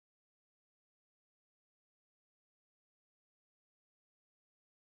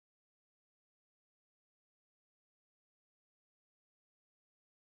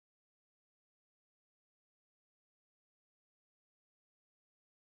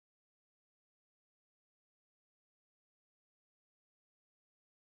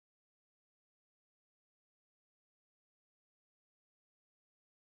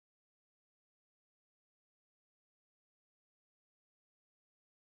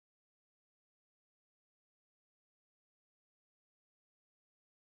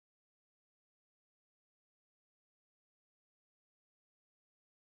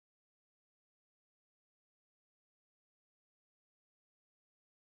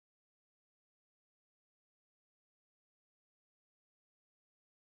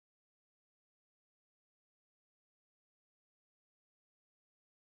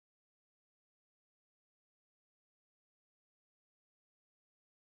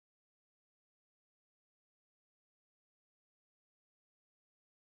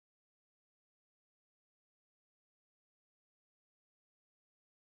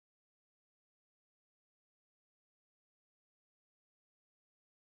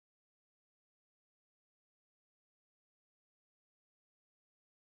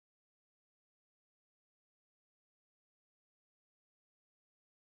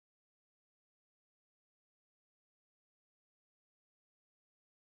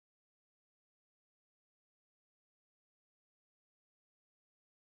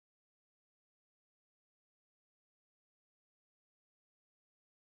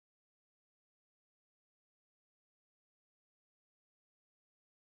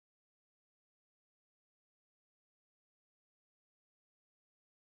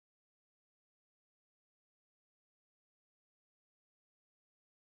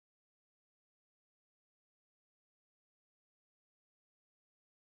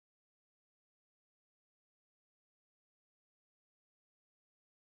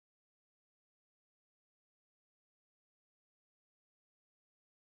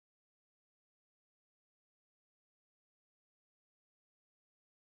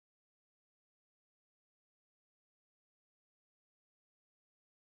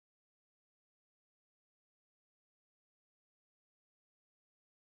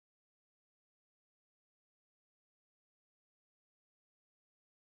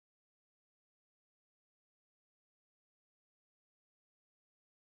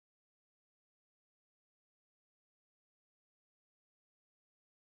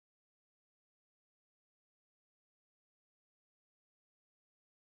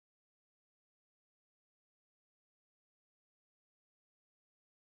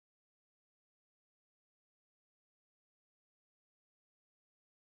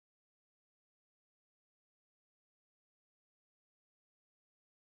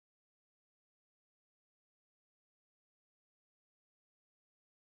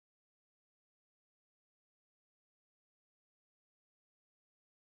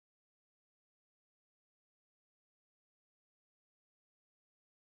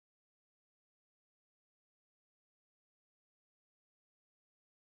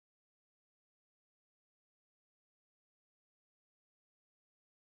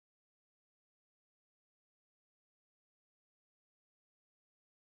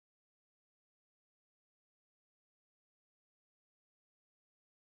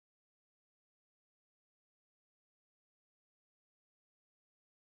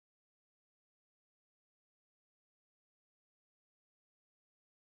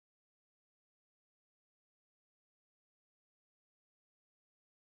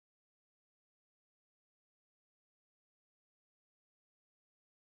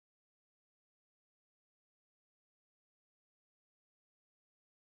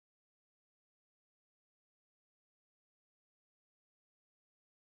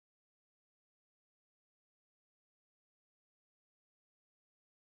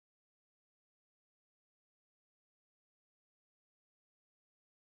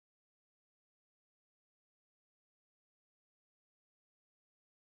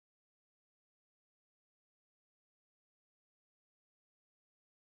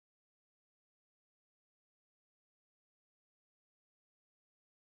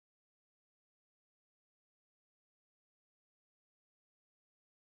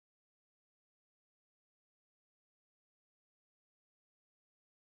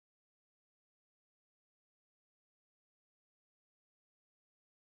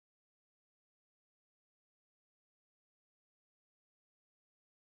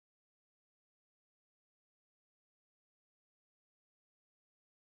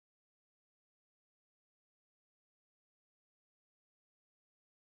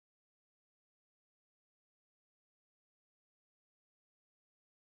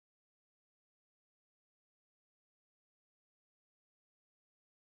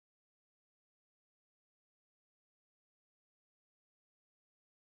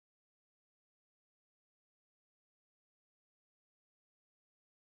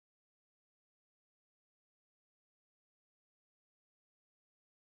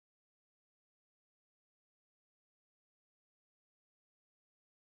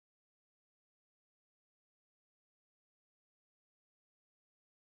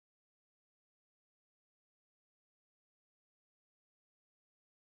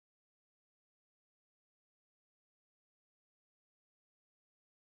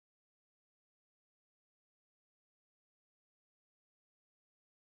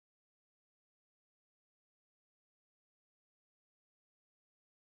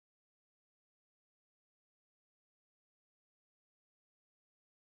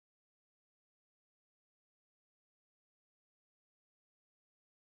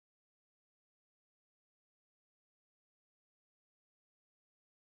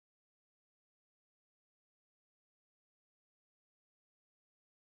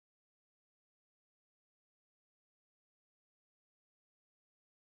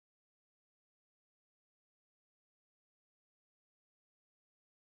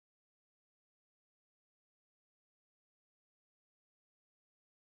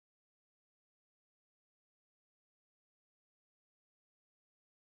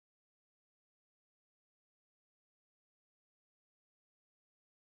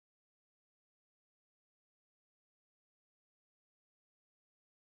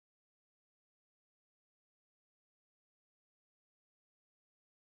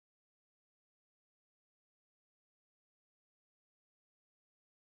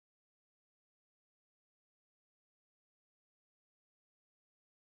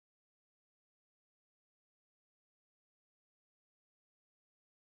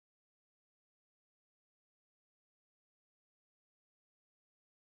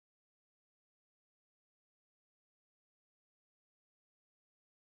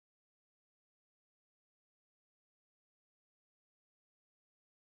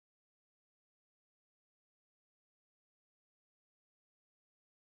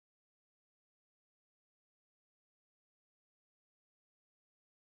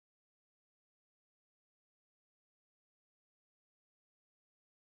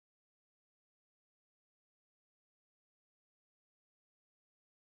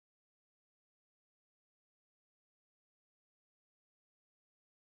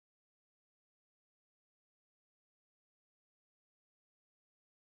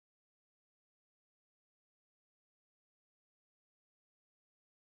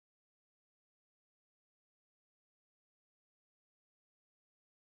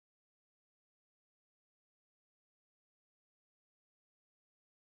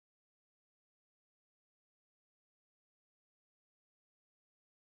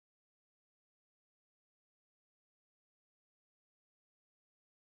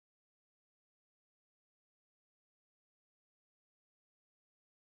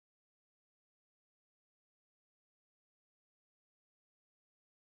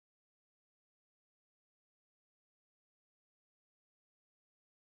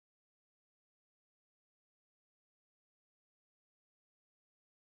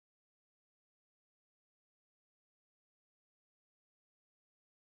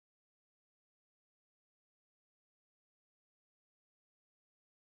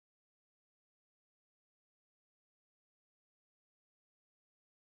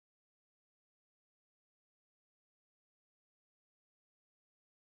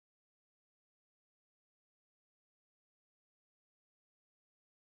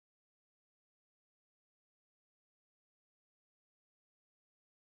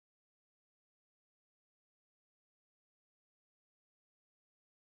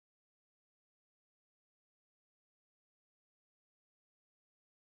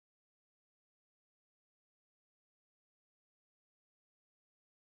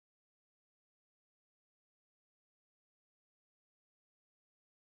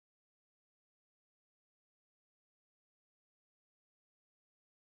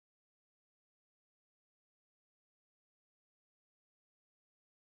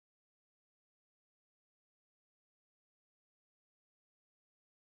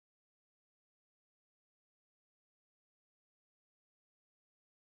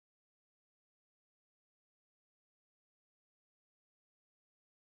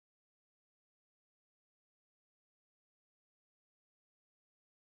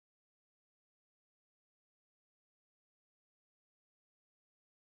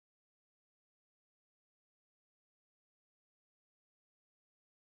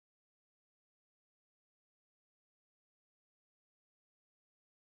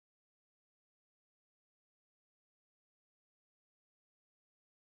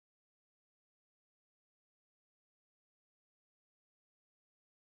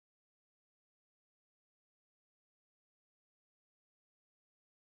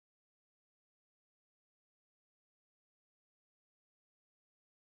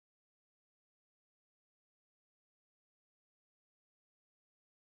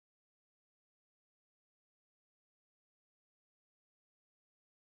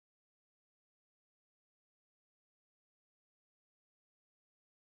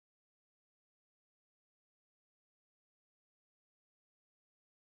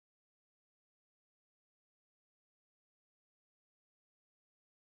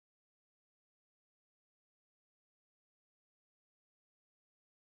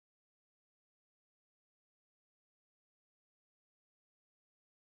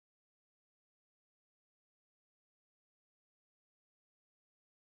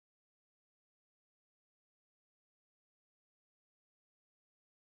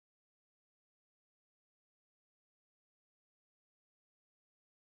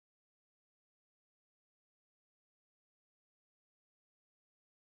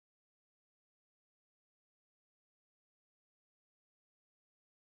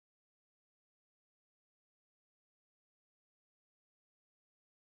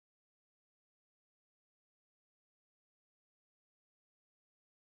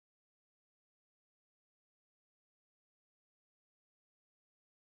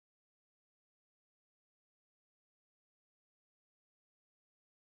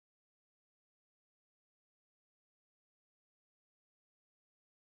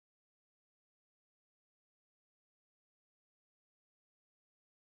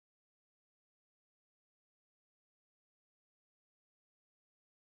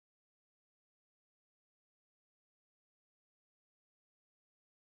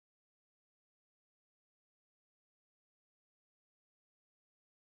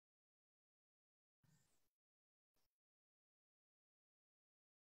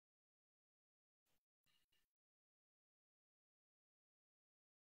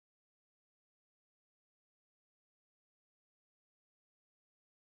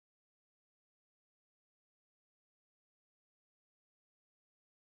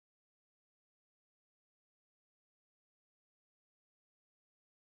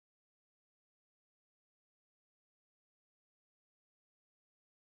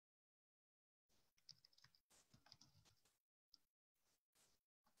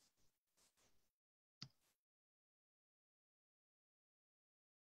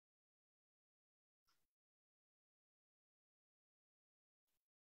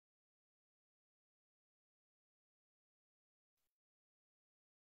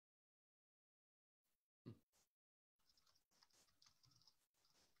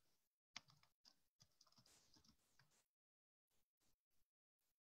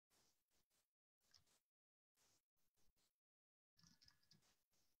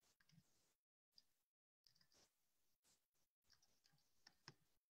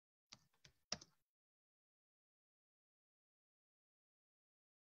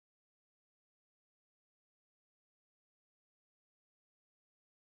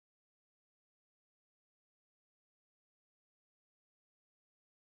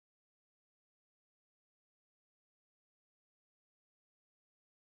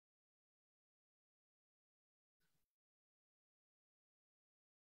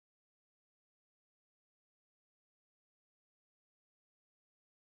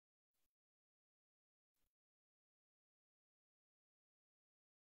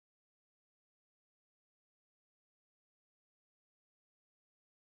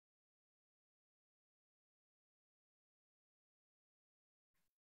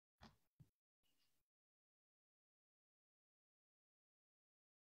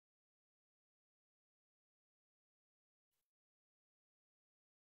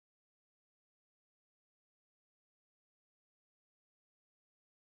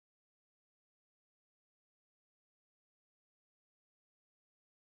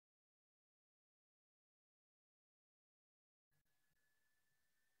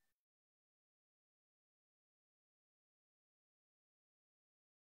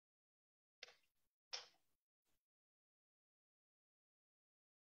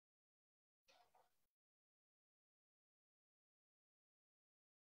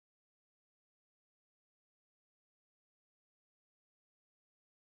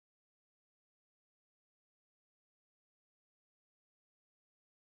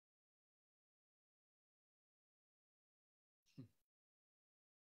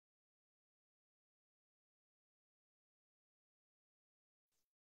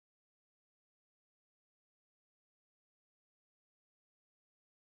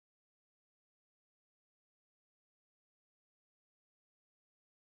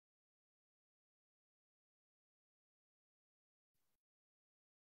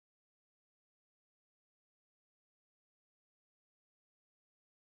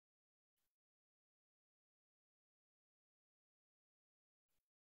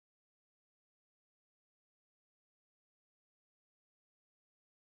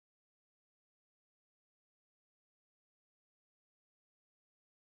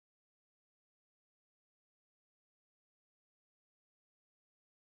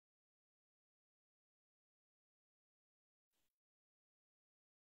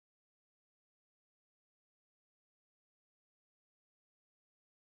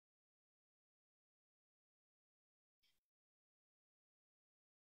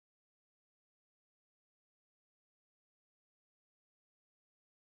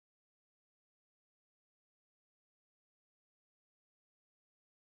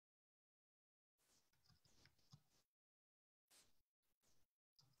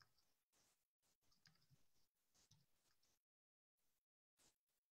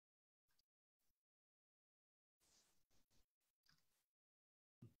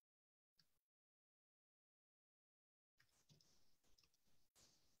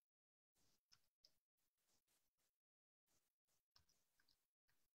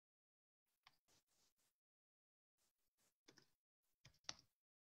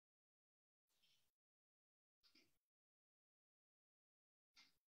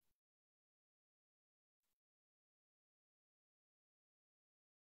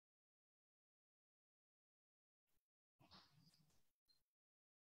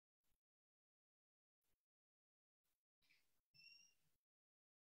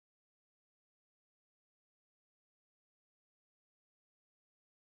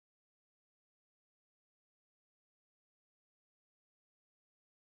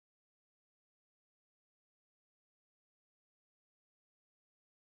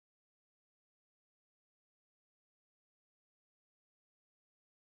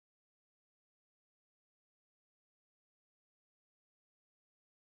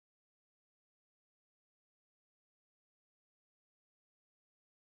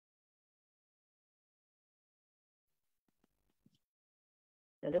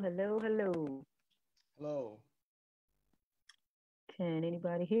Hello, hello, hello. Hello. Can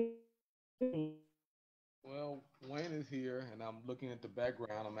anybody hear me? Well, Wayne is here, and I'm looking at the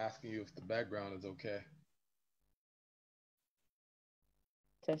background. I'm asking you if the background is okay.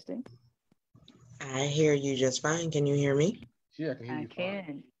 Testing. I hear you just fine. Can you hear me? Yeah, I can hear I you fine.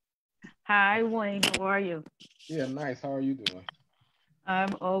 can. Hi, Wayne. How are you? Yeah, nice. How are you doing?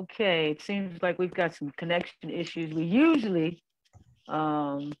 I'm okay. It seems like we've got some connection issues. We usually,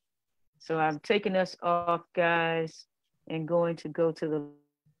 um, so I'm taking us off, guys, and going to go to the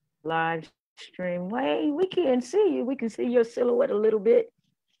live stream. Wayne, we can't see you. We can see your silhouette a little bit.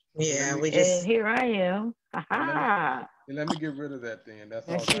 Well, let Yeah, me we And just here I am. well, let me Aha. let me get rid of that then. That's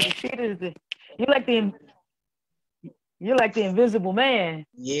And all right. she does the, you like the, you're like the invisible man. Let me.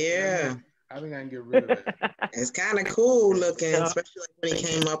 yeah. I think I can get rid of that. It's kind of cool looking, So, especially like when he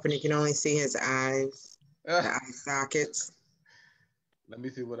came up and you can only see his eyes, the Ah, eye sockets. let me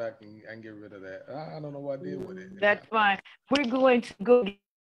see what I can get rid of that. I don't know what I did with it. that's fine. We're going to go give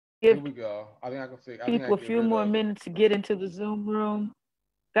Here we people a go. few I think more I can minutes fix. to I think get I can into get the rid Zoom of it. room.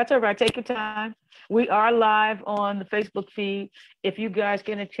 That's all right. Take your time. We are live on the Facebook feed. If you guys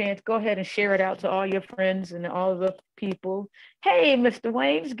get a chance, go ahead and share it out to all your friends and all of the people. Hey, Mr.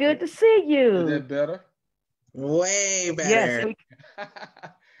 Wayne, it's good to see Is, you. is that better? Yes, Way better.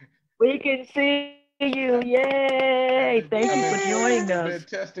 we can see you. Yay! Thank you for joining us. I've Yeah. been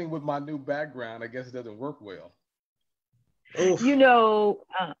testing with my new background. I guess it doesn't work well. You Oof. know,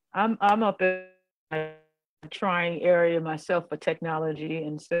 I'm up in a trying area myself for technology,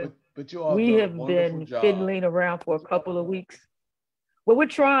 and so But you all we done a have wonderful been job. fiddling around for a couple of weeks. Well, we're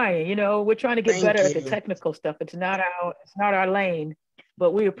trying. We're trying to get Thank better at the you. technical stuff. It's not our lane,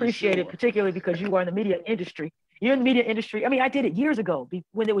 but we You appreciate it, sure? particularly because you are in the media industry. You're in the media industry. I mean, I did it years ago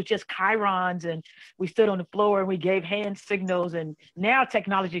when it was just chyrons and we stood on the floor and we gave hand signals. And now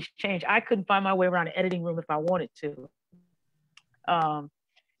technology's changed. I couldn't find my way around an editing room if I wanted to. Um,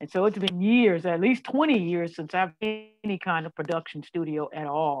 and so it's been years, at least 20 years, since I've been in any kind of production studio at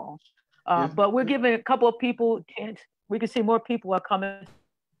all. Is, But we're is giving a couple of people a chance. We can see more people are coming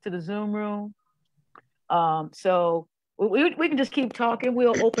to the Zoom room. So we can just keep talking.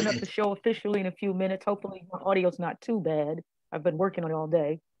 We'll open up the show officially in a few minutes. Hopefully, my audio's not too bad. I've been working on it all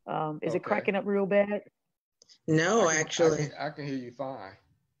day. Is it okay? cracking up real bad? No, I can I actually, can I can hear you fine.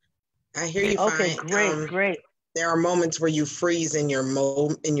 I hear you Okay, fine. great, great. There are moments where you freeze in your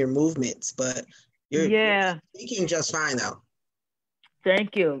movements, but you're Yeah, speaking just fine though.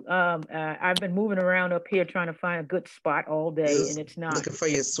 thank you. I've been moving around up here trying to find a good spot all day, and Just it's not. looking for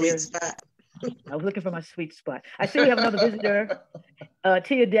your sweet There's. spot. I was looking for my sweet spot. I see we have another visitor.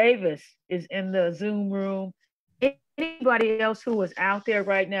 Tia Davis is in the Zoom room. Anybody else who is out there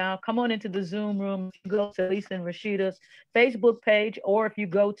right now, come on into the Zoom room. If you go to Lisa and Rashida's Facebook page, or if you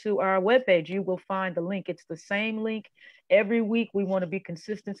go to our webpage, you will find the link. It's the same link every week. We want to be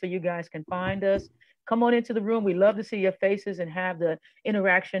consistent so you guys can find us. Come on into the room. We love to see your faces and have the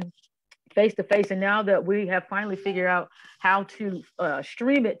interaction face to face. And now that we have finally figured out how to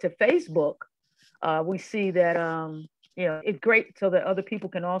stream it to Facebook, we see that it's great so that other people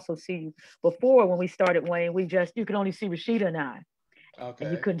can also see you. Before, when we started, Wayne, we just you could only see Rashida and I, and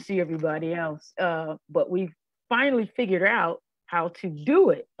you Okay. couldn't see everybody else. But we finally figured out how to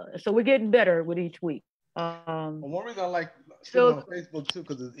do it, so we're getting better with each week. Well, one reason I like So streaming on Facebook too,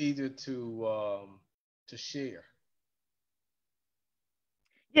 because it's easier to share.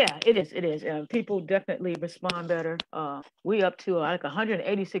 yeah, it is. It is. People definitely respond better. We up to like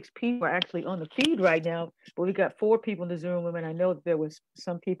 186 people are actually on the feed right now, but we got 4 people in the Zoom room, and I know that there was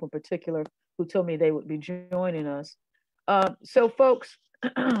some people in particular who told me they would be joining us. So, folks,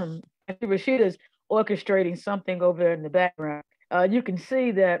 I see Rashida's orchestrating something over there in the background. You can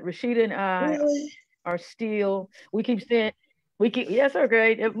see that Rashida and I Really? are still. We keep saying. We keep, yes,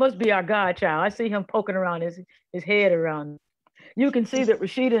 okay. It must be our godchild. I see him poking around his head around. You can see that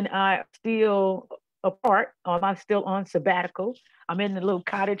Rashida and I are still apart. I'm still on sabbatical. I'm in the little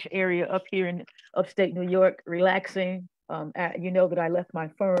cottage area up here in upstate New York, relaxing. You know that I left my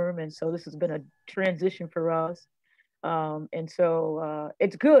firm, and so this has been a transition for us. And so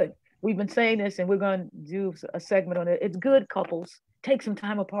it's good. We've been saying this, and we're going to do a segment on it. It's good, couples. Take some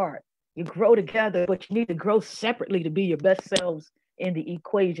time apart. You grow together, but you need to grow separately to be your best selves in the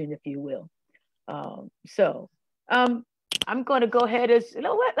equation, if you will. So um, I'm going to go ahead as you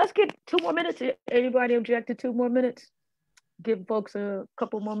know what. Let's get 2 more minutes. Anybody object to 2 more minutes? Give folks a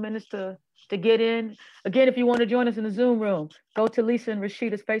couple more minutes to get in. Again, if you want to join us in the Zoom room, go to Lisa and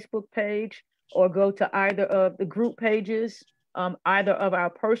Rashida's Facebook page or go to either of the group pages. either of our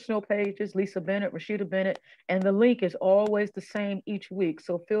personal pages, Lisa Bennett, Rasheida Bennett, and the link is always the same each week.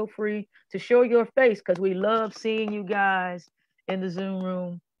 So feel free to show your face because we love seeing you guys in the Zoom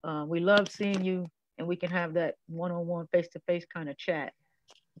room. We love seeing you, and we can have that one-on-one, face-to-face kind of chat.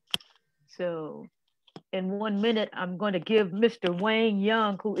 So in 1 minute, I'm going to give Mr. Wayne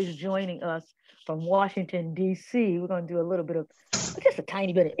Young, who is joining us from Washington, D.C. We're going to do a little bit of, just a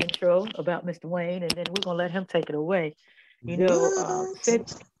tiny bit of intro about Mr. Wayne, and then we're going to let him take it away. You know,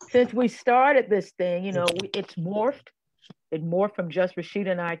 since we started this thing, you know, it's morphed. It morphed from just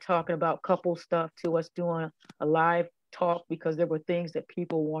Rasheida and I talking about couple stuff to us doing a live talk because there were things that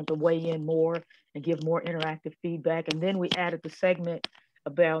people wanted to weigh in more and give more interactive feedback. And then we added the segment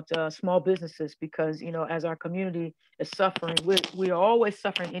about small businesses because, you know, as our community is suffering, we are always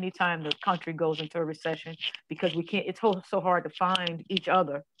suffering anytime the country goes into a recession because we can't, it's so hard to find each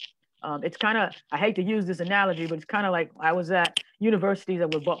other. It's kind of, I hate to use this analogy, but it's kind of like I was at universities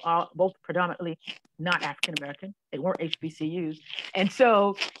that were both predominantly not African-American. They weren't HBCUs. And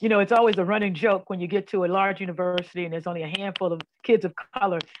so, you know, it's always a running joke when you get to a large university and there's only a handful of kids of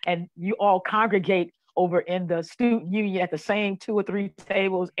color and you all congregate over in the student union at the same 2 or 3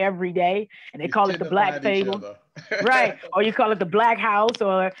 tables every day. And they call it the black table. Right. Or you call it the black house,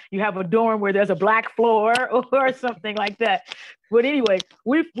 or you have a dorm where there's a black floor or something like that. But anyway,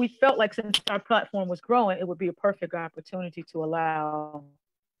 we felt like since our platform was growing, it would be a perfect opportunity to allow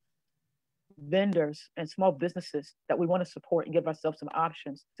vendors and small businesses that we want to support and give ourselves some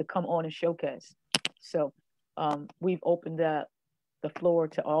options to come on and showcase. So we've opened the floor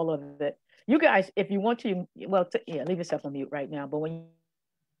to all of it. You guys, if you want to, well, yeah, leave yourself on mute right now. But when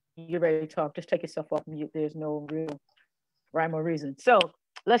you're ready to talk, just take yourself off mute. There's no real rhyme or reason. So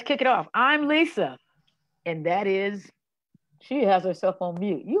let's kick it off. I'm Lisa, and that is, she has herself on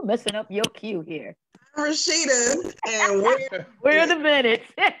mute. You messing up your cue here. I'm Rasheida, and we're the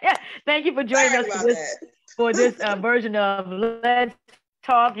minutes. Thank you for joining us for this version of Let's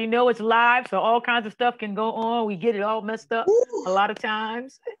Talk. You know it's live, so all kinds of stuff can go on. We get it all messed up a lot of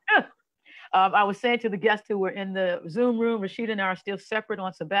times. I was saying to the guests who were in the Zoom room, Rasheida and I are still separate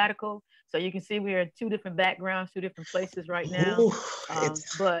on sabbatical. So you can see we are in 2 different backgrounds, 2 different places right now.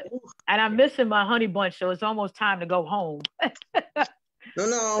 And I'm missing my honey bunch, so it's almost time to go home.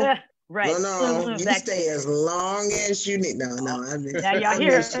 No. Right. No. You stay as long as you need. No. Now y'all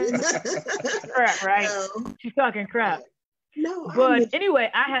hear crap, right? No. She's talking crap. No. But anyway,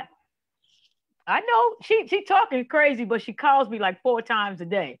 I know she talking crazy, but she calls me like 4 times a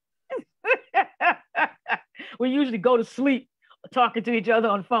day. We usually go to sleep talking to each other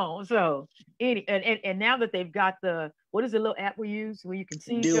on the phone. So and now that they've got what is the little app we use where you can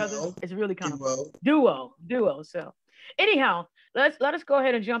see each other? It's really kind of duo. So anyhow, let us go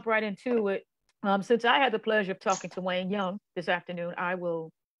ahead and jump right into it. Since I had the pleasure of talking to Wayne Young this afternoon, I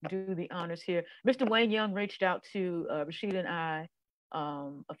will do the honors here. Mr. Wayne Young reached out to Rasheida and I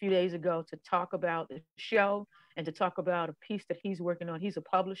a few days ago to talk about the show and to talk about a piece that he's working on. He's a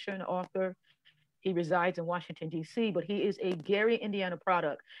publisher and author. He resides in Washington, D.C., but he is a Gary, Indiana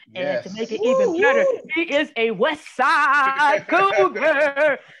product. Yes. And to make it even better, he is a West Side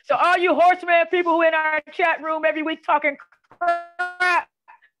Cougar. So all you horseman people who in our chat room every week talking crap,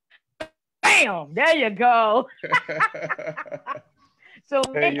 bam, there you go. So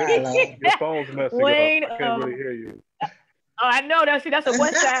hey, your phone's messing Wayne, up. I can't really hear you. Oh, I know that's a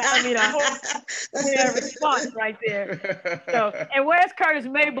West Side. I mean, a response right there. So, and where's Curtis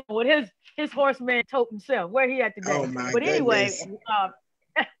Mabel with his horseman tote himself? Where he at today? Oh my but anyway,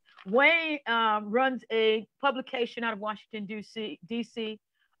 Wayne runs a publication out of Washington D.C.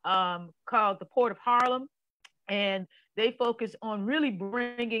 Called the Port of Harlem, and they focus on really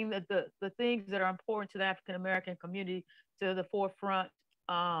bringing the things that are important to the African American community to the forefront.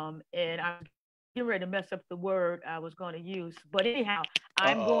 And I'm getting ready to mess up the word I was going to use. But anyhow,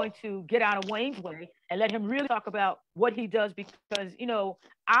 I'm going to get out of Wayne's way and let him really talk about what he does because, you know,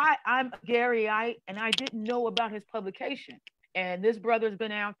 I'm Gary, I didn't know about his publication. And this brother's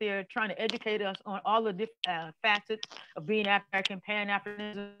been out there trying to educate us on all the different facets of being African,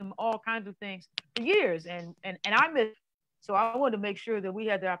 Pan-Africanism, all kinds of things for years. And I missed. So I wanted to make sure that we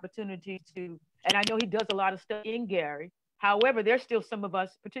had the opportunity to, and I know he does a lot of stuff in Gary. However, there's still some of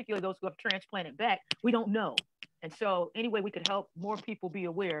us, particularly those who have transplanted back, we don't know. And so any way we could help more people be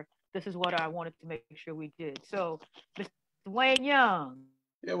aware, this is what I wanted to make sure we did. So, Mr. Wayne Young.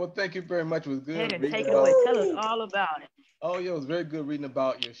 Yeah, well, thank you very much. It was good. And take it away. Tell us all about it. Oh, yeah, it was very good reading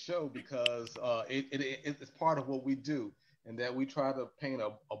about your show because it's part of what we do, and that we try to paint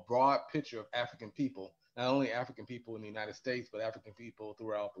a broad picture of African people, not only African people in the United States, but African people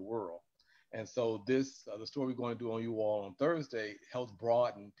throughout the world. And so this, the story we're going to do on You All on Thursday helps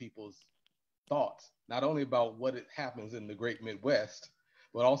broaden people's thoughts, not only about what it happens in the great Midwest,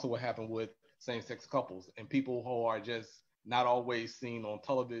 but also what happened with same-sex couples and people who are just not always seen on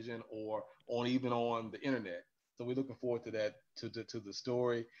television or on even on the internet. So we're looking forward to that, to the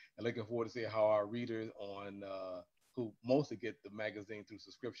story, and looking forward to see how our readers on who mostly get the magazine through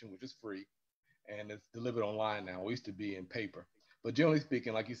subscription, which is free, and it's delivered online now. We used to be in paper. But generally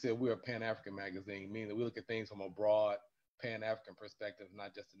speaking, like you said, we're a Pan-African magazine, meaning that we look at things from a broad Pan-African perspective,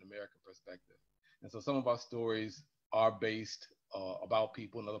 not just an American perspective. And so some of our stories are based about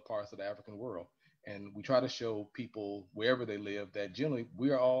people in other parts of the African world. And we try to show people wherever they live that generally we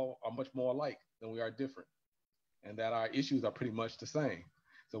are all are much more alike than we are different, and that our issues are pretty much the same.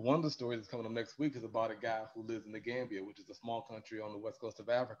 So one of the stories that's coming up next week is about a guy who lives in the Gambia, which is a small country on the west coast of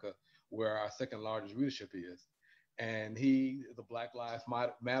Africa, where our second largest readership is. And he is a Black Lives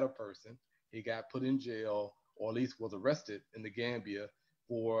Matter person. He got put in jail, or at least was arrested in the Gambia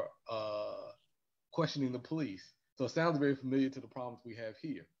for questioning the police. So it sounds very familiar to the problems we have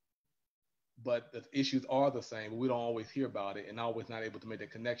here. But the issues are the same. But we don't always hear about it, and always not able to make that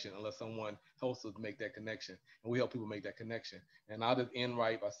connection unless someone helps us make that connection. And we help people make that connection. And I'll just end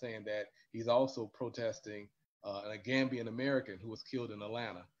right by saying that he's also protesting a Gambian American who was killed in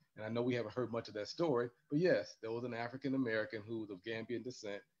Atlanta. And I know we haven't heard much of that story, but yes, there was an African American who was of Gambian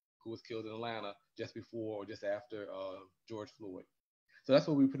descent who was killed in Atlanta just before or just after George Floyd. So that's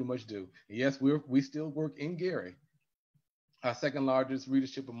what we pretty much do. And yes, we still work in Gary. Our second largest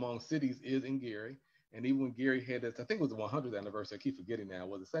readership among cities is in Gary. And even when Gary had this, I think it was the 100th anniversary, I keep forgetting now,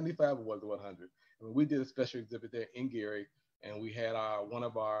 was it 75 or was it 100? I mean, we did a special exhibit there in Gary, and we had one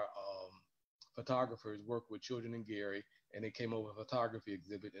of our photographers work with children in Gary, and they came over a photography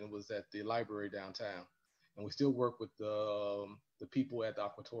exhibit, and it was at the library downtown. And we still work with the people at the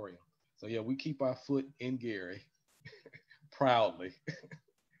Aquatorium. So yeah, we keep our foot in Gary proudly.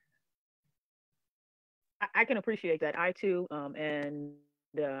 I can appreciate that. I too, and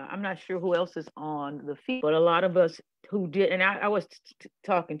I'm not sure who else is on the feed, but a lot of us who did, and I was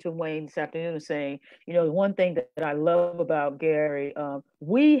talking to Wayne this afternoon and saying, the one thing that I love about Gary,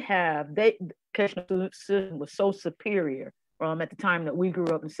 educational system was so superior at the time that we grew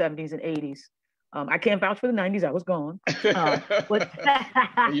up in the 70s and 80s. I can't vouch for the 90s. I was gone. But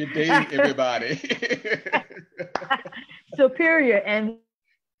you're dating everybody. Superior. And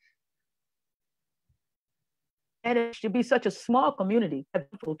it should be such a small community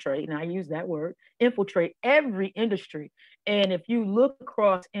infiltrate, and I use that word, infiltrate every industry. And if you look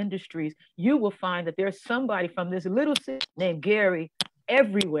across industries, you will find that there's somebody from this little city named Gary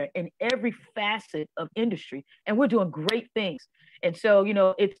everywhere in every facet of industry. And we're doing great things. And so,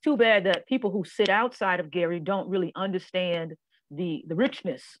 it's too bad that people who sit outside of Gary don't really understand the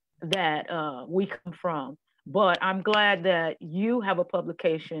richness that we come from. But I'm glad that you have a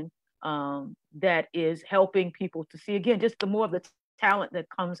publication that is helping people to see, again, just the more of the talent that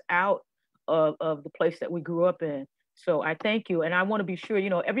comes out of the place that we grew up in. So I thank you. And I want to be sure,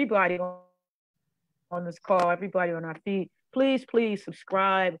 everybody on this call, everybody on our feed, please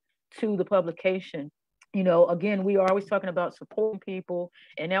subscribe to the publication. Again, we are always talking about supporting people.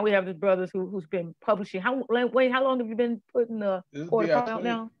 And now we have the brothers who's been publishing. Wait, how long have you been putting the Port of Harlem out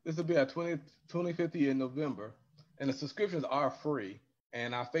now? This will be our 25th year in November. And the subscriptions are free.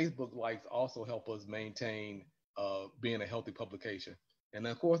 And our Facebook likes also help us maintain being a healthy publication. And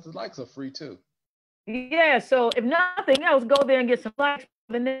then, of course, the likes are free too. Yeah. So if nothing else, go there and get some likes.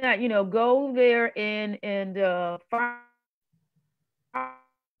 Than that, go there and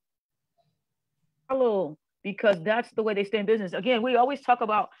follow, because that's the way they stay in business. Again, we always talk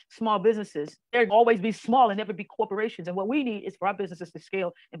about small businesses. They'll always be small and never be corporations. And what we need is for our businesses to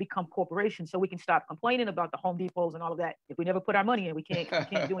scale and become corporations, so we can stop complaining about the Home Depots and all of that. If we never put our money in, we can't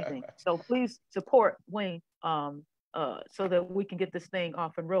do anything. So please support Wayne so that we can get this thing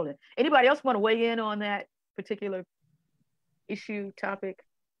off and rolling. Anybody else want to weigh in on that particular issue, topic?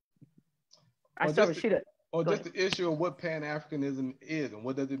 I saw Rasheida. Or just the issue of what Pan-Africanism is and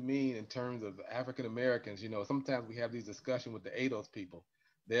what does it mean in terms of African Americans. Sometimes we have these discussions with the ADOS people.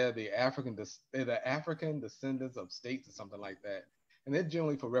 They're the African descendants of states or something like that. And they're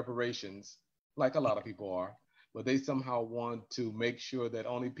generally for reparations, like a lot of people are, but they somehow want to make sure that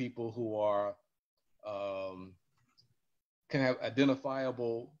only people who are can have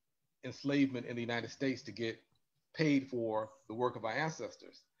identifiable enslavement in the United States to get paid for the work of our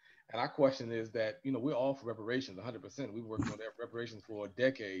ancestors. And our question is that, we're all for reparations, 100%. We've worked on reparations for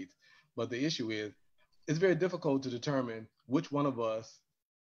decades. But the issue is, it's very difficult to determine which one of us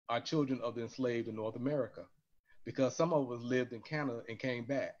are children of the enslaved in North America, because some of us lived in Canada and came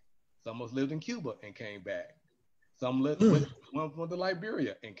back. Some of us lived in Cuba and came back. Some went to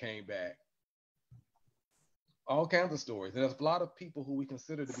Liberia and came back. All kinds of stories. And there's a lot of people who we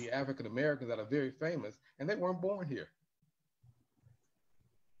consider to be African Americans that are very famous, and they weren't born here.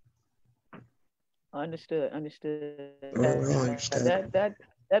 Understood. Understood.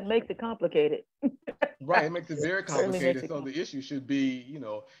 That makes it complicated. Right, it makes it very complicated. It So the issue should be,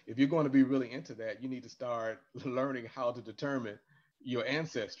 if you're going to be really into that, you need to start learning how to determine your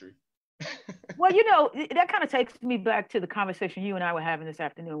ancestry. Well, that kind of takes me back to the conversation you and I were having this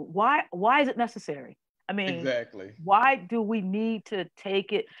afternoon. Why is it necessary? I mean, exactly. Why do we need to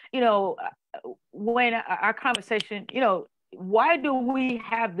take it? When our conversation, why do we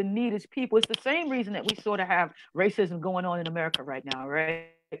have the need as people? It's the same reason that we sort of have racism going on in America right now, right?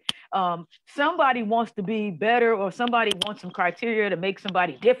 Somebody wants to be better, or somebody wants some criteria to make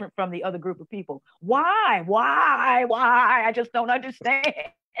somebody different from the other group of people. Why? I just don't understand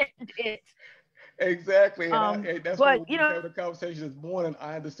it. Exactly. And that's why we had a conversation this morning.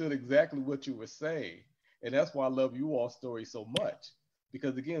 I understood exactly what you were saying. And that's why I love you all's story so much.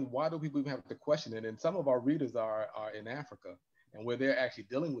 Because again, why do people even have to question it? And some of our readers are in Africa, and where they're actually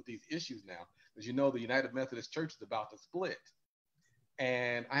dealing with these issues now. As you know, the United Methodist Church is about to split.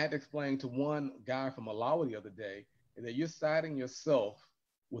 And I had to explain to one guy from Malawi the other day that you're siding yourself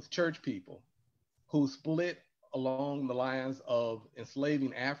with church people who split along the lines of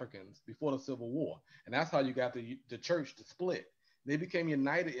enslaving Africans before the Civil War. And that's how you got the church to split. They became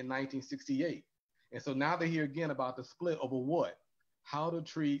united in 1968. And so now they're here again about the split over what? How to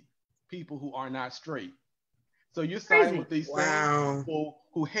treat people who are not straight. So you're siding with these same people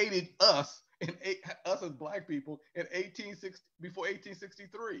who hated us us as Black people before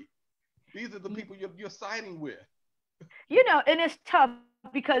 1863. These are the people you're siding with. And it's tough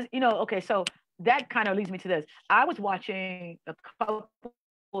because, okay, so that kind of leads me to this. I was watching a couple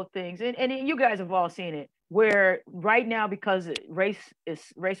of things, and you guys have all seen it, where right now, because race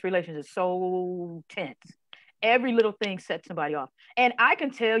relations is so tense, every little thing sets somebody off. And I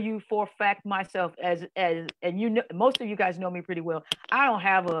can tell you for a fact myself, and most of you guys know me pretty well, I don't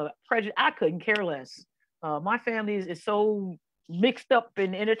have a prejudice. I couldn't care less. My family is so mixed up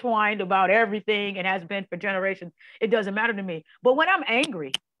and intertwined about everything, and has been for generations. It doesn't matter to me. But when I'm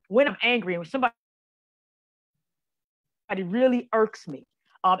angry, and somebody really irks me,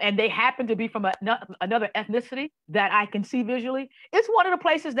 and they happen to be from another ethnicity that I can see visually, it's one of the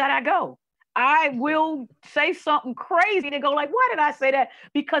places that I go. I will say something crazy and go like, why did I say that?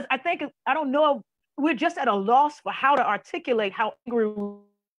 Because I don't know, we're just at a loss for how to articulate how angry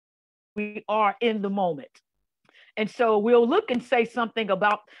we are in the moment. And so we'll look and say something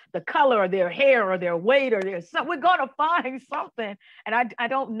about the color of their hair or their weight or we're going to find something. And I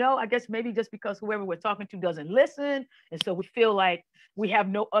don't know, I guess maybe just because whoever we're talking to doesn't listen. And so we feel like we have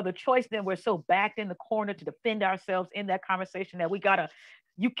no other choice, then we're so backed in the corner to defend ourselves in that conversation that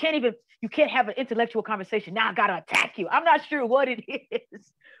you can't have an intellectual conversation. Now I got to attack you. I'm not sure what it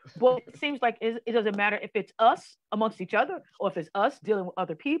is, but it seems like it doesn't matter if it's us amongst each other, or if it's us dealing with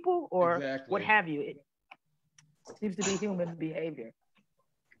other people, or what have you. It seems to be human behavior.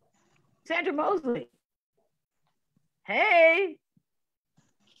 Sandra Mosley. Hey.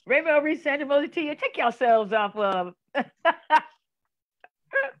 Rainbow Reese, Sandra Mosley to you. Take yourselves off of.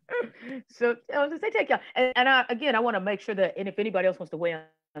 So they take y'all. And again, I want to make sure that, and if anybody else wants to weigh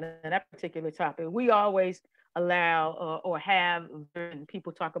on that particular topic, we always allow or have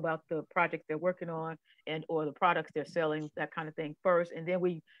people talk about the project they're working on or the products they're selling, that kind of thing first. And then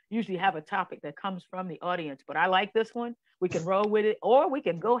we usually have a topic that comes from the audience. But I like this one. We can roll with it, or we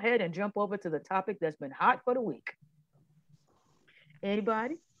can go ahead and jump over to the topic that's been hot for the week.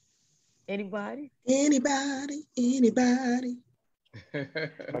 Anybody? I came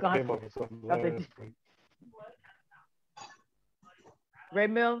up with something last week. Ray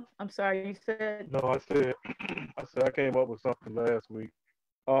Mill, I'm sorry, you said? No, I said I came up with something last week.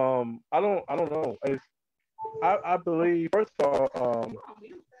 I don't know. I believe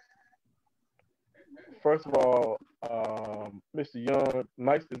first of all, Mr. Young,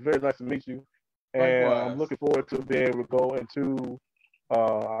 it's very nice to meet you, and I'm looking forward to being able to go into.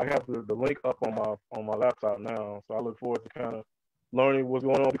 I have the link up on my laptop now, so I look forward to kind of learning what's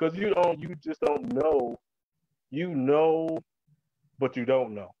going on, because you just don't know, but you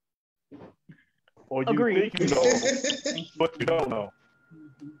don't know, or you think you know, but you don't know,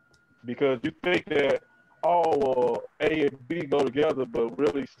 because you think that A and B go together, but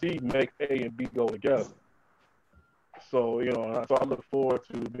really C make A and B go together. So so I look forward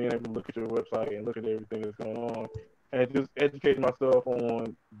to being able to look at your website and look at everything that's going on, and just educate myself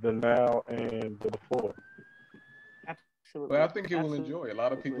on the now and the before. Absolutely. Well, I think you will Absolutely. enjoy it. A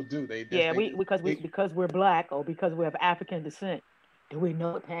lot of people do. They Yeah, they, because we're black or because we have African descent. Do we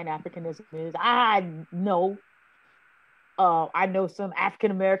know what Pan-Africanism is? I know. I know some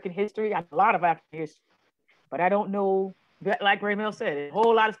African American history. I know a lot of African history, but I don't know. Like Raymel said, a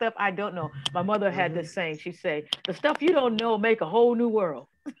whole lot of stuff I don't know. My mother had this saying. She'd say, "The stuff you don't know make a whole new world,"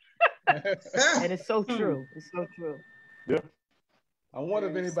 and it's so true. It's so true. Yeah. I wonder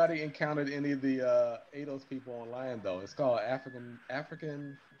if anybody encountered any of the ADOS people online though. It's called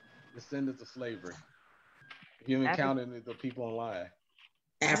African Descendants of Slavery. If you encountered any of the people online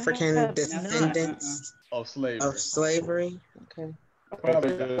African descendants of slavery. Okay.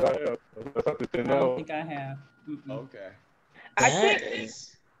 Probably I have. I don't think I have. Okay. I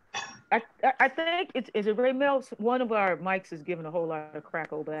think is it Ray Mills? One of our mics is giving a whole lot of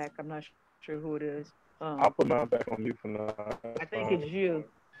crackle back. I'm not sure who it is. I'll put mine back on mute for now. I think it's you.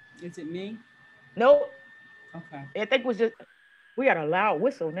 Is it me? Nope. Okay. I think it was just we got a loud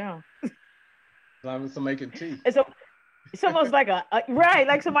whistle now. I'm making tea. It's almost like a right,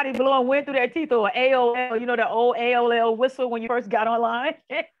 like somebody blowing wind through their teeth or AOL, you know, the old AOL whistle when you first got online.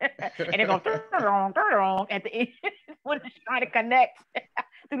 And they go at the end when it's trying to connect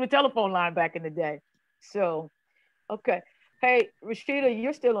through the telephone line back in the day. So, okay. Hey, Rasheida,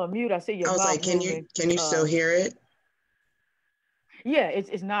 you're still on mute. I see your mouth like, moving. Can you still hear it? Yeah,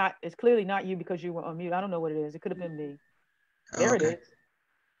 it's clearly not you because you were on mute. I don't know what it is. It could have been me. There it is.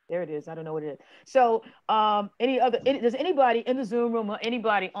 There it is. I don't know what it is. So, does anybody in the Zoom room or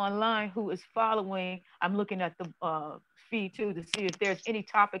anybody online who is following? I'm looking at the feed too to see if there's any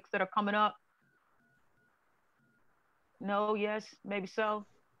topics that are coming up. No, yes, maybe so.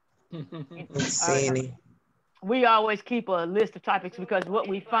 Let's see any. We always keep a list of topics because what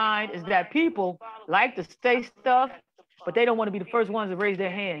we find is that people like to say stuff, but they don't want to be the first ones to raise their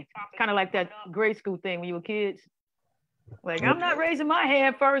hand. Kind of like that grade school thing when you were kids. Like, I'm not raising my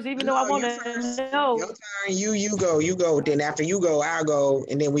hand first, even though I want to know. Your turn, you go. Then after you go, I'll go,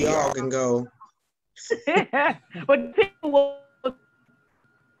 and then we all can go. But people will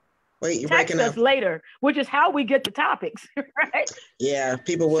text us later, which is how we get the topics, right? Yeah,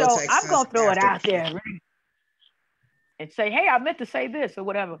 people will text us. So I'm going to throw it out there and say, hey, I meant to say this or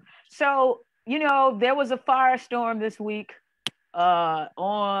whatever. So, you know, there was a firestorm this week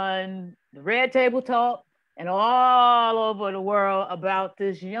on the Red Table Talk and all over the world about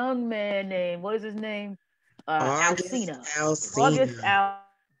this young man named, what is his name? Alsina. August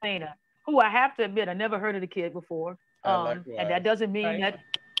Alsina, who I have to admit, I never heard of the kid before. And that doesn't mean that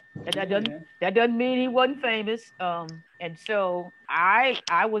doesn't mean he wasn't famous. And so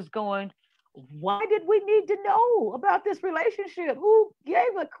I was going, why did we need to know about this relationship? Who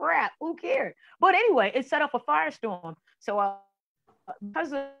gave a crap? Who cared? But anyway, it set off a firestorm. So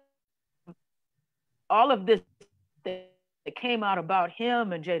because of all of this that came out about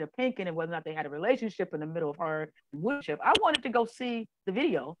him and Jada Pinkett and whether or not they had a relationship in the middle of her worship, I wanted to go see the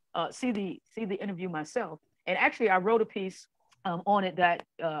video, see the interview myself. And actually, I wrote a piece on it that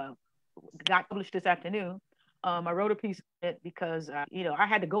got published this afternoon. I wrote a piece on it because I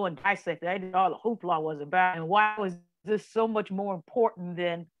had to go and dissect it. I did all the hoopla was about and why was this so much more important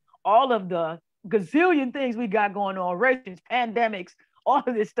than all of the gazillion things we got going on, races, pandemics, all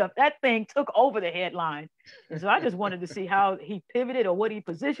of this stuff. That thing took over the headline. And so I just wanted to see how he pivoted or what he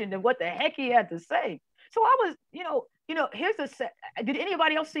positioned and what the heck he had to say. So I was, here's did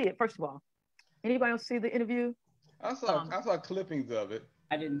anybody else see it, first of all? Anybody else see the interview? I saw clippings of it.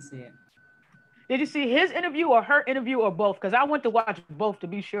 I didn't see it. Did you see his interview or her interview or both? Because I went to watch both to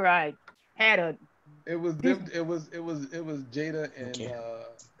be sure I had a. It was Jada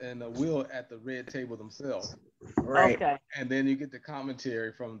and Will at the red table themselves. Right. Okay. And then you get the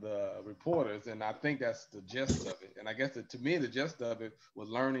commentary from the reporters, and I think that's the gist of it. And I guess to me, the gist of it was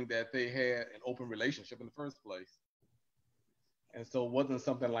learning that they had an open relationship in the first place. And so it wasn't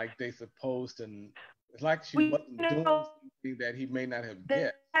something like they supposed to. It's like she wasn't doing something that he may not have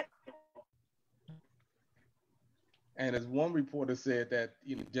guessed. And as one reporter said that,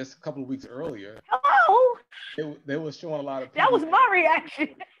 just a couple of weeks earlier, they were showing a lot of people. That was my reaction.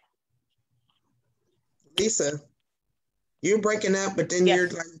 Lisa, you're breaking up, but then you're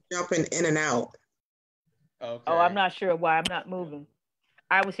like jumping in and out. Okay. Oh, I'm not sure why I'm not moving.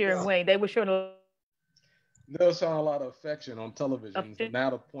 I was hearing Wayne. They were showing. They were showing a lot of affection on television. So now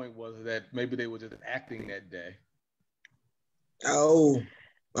the point was that maybe they were just acting that day. Oh.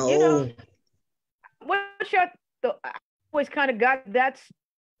 What's your? I always kind of got that's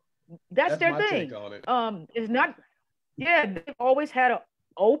their thing. Take on it. It's not. Yeah, they've always had an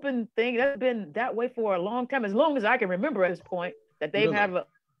open thing. That's been that way for a long time, as long as I can remember at this point that they've had an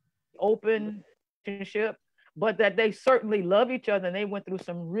open relationship. but that they certainly love each other, and they went through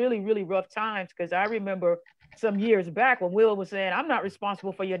some really, really rough times. Because I remember some years back when Will was saying, I'm not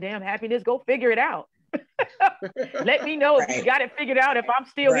responsible for your damn happiness. Go figure it out. Let me know if you got it figured out. If I'm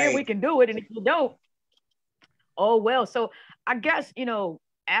still here, we can do it. And if you don't, oh, well. So I guess, you know,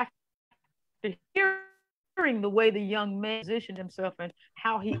 after hearing the way the young man positioned himself and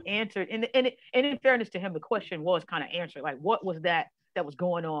how he answered, and in fairness to him, the question was kind of answered, like, what was that was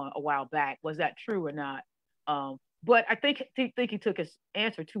going on a while back? Was that true or not? But I think he took his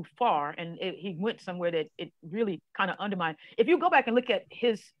answer too far, and he went somewhere that it really kind of undermined. If you go back and look at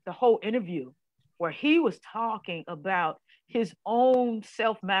the whole interview, where he was talking about his own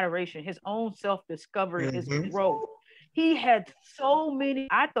self-maturation, his own self-discovery, his growth. He had so many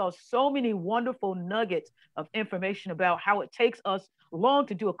wonderful nuggets of information about how it takes us long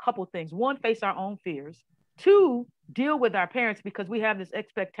to do a couple things. One, face our own fears. Two, deal with our parents, because we have this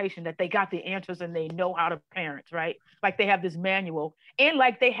expectation that they got the answers and they know how to parent, right? Like they have this manual, and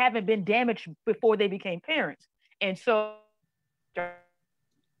like they haven't been damaged before they became parents. And so a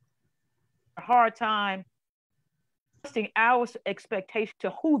hard time adjusting our expectation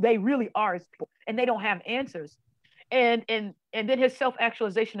to who they really are as people, and they don't have answers. And then his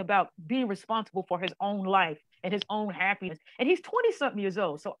self-actualization about being responsible for his own life and his own happiness. And he's 20-something years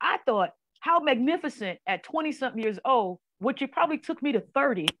old. So I thought, how magnificent at 20-something years old, which it probably took me to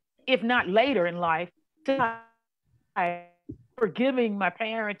 30, if not later in life, to forgiving my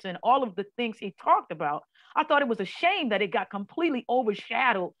parents and all of the things he talked about. I thought it was a shame that it got completely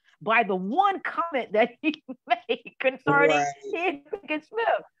overshadowed by the one comment that he made concerning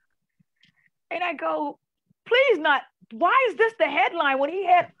Pinket-Smith. And I go, please not. Why is this the headline when he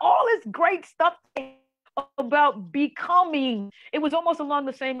had all this great stuff about becoming? It was almost along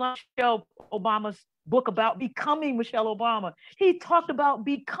the same line Michelle Obama's book about becoming Michelle Obama. He talked about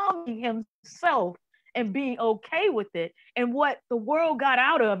becoming himself and being okay with it. And what the world got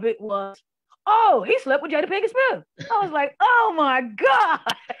out of it was, oh, he slept with Jada Pinket-Smith. I was like, oh my God.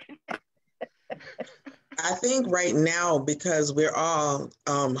 I think right now, because we're all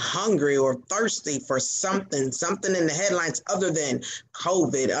hungry or thirsty for something in the headlines other than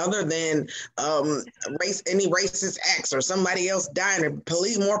COVID, other than any racist acts or somebody else dying, or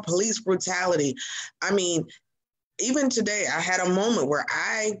more police brutality. I mean, even today, I had a moment where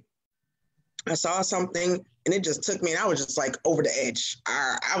I saw something and it just took me, and I was just like over the edge.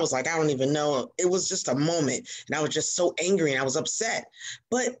 I was like, I don't even know. It was just a moment, and I was just so angry and I was upset.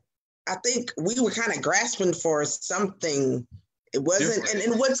 But I think we were kind of grasping for something. It wasn't.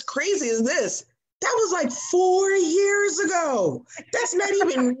 And what's crazy is this. That was like 4 years ago. That's not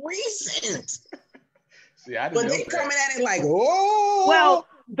even recent. See, I didn't but know they that. coming at it like, oh. Well,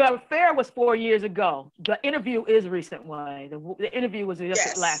 the affair was 4 years ago. The interview is recent one. The interview was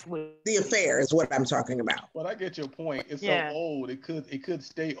just last week. The affair is what I'm talking about. Well, I get your point. It's Yeah. so old. It could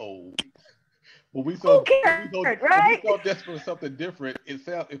stay old. But we Who cares, right? We so desperate for something different. It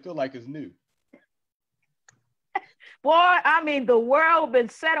felt like it's new. Boy, I mean, the world been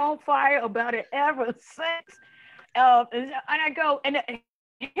set on fire about it ever since. And I go, and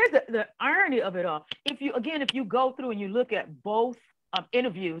here's the irony of it all. If you go through and you look at both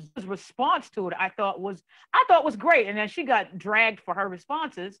interviews, his response to it, I thought was great. And then she got dragged for her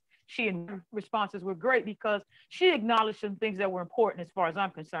responses. Her responses were great because she acknowledged some things that were important as far as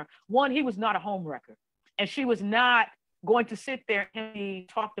I'm concerned. One, he was not a homewrecker, and she was not going to sit there and be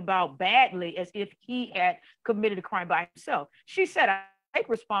talked about badly as if he had committed a crime by himself. She said, I take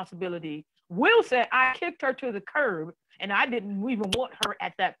responsibility. Will said, I kicked her to the curb, and I didn't even want her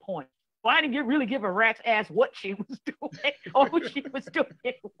at that point. Well, I didn't really give a rat's ass what she was doing or who she was doing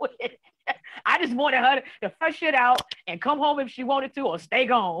it with. I just wanted her to flush it out and come home if she wanted to, or stay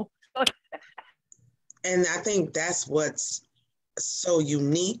gone. And I think that's what's so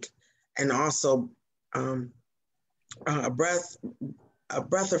unique, and also a breath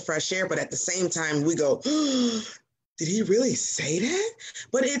of fresh air. But at the same time, we go, oh, did he really say that?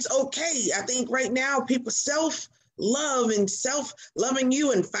 But it's okay. I think right now, people self-love and self-loving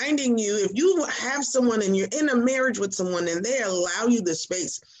you and finding you. If you have someone and you're in a marriage with someone and they allow you the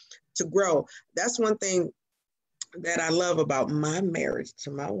space to grow, that's one thing that I love about my marriage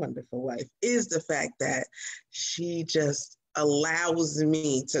to my wonderful wife, is the fact that she just allows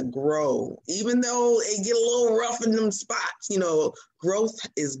me to grow, even though it get a little rough in them spots. Growth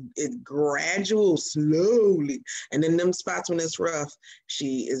is gradual, slowly. And in them spots when it's rough,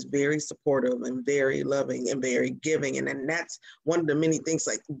 she is very supportive and very loving and very giving. And then that's one of the many things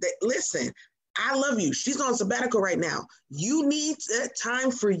like that. Listen, I love you. She's on sabbatical right now. You need that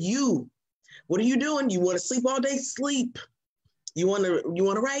time for you. What are you doing? You want to sleep all day? Sleep. You want to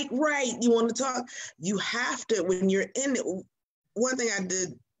write, you want to talk. You have to, when you're in it. One thing I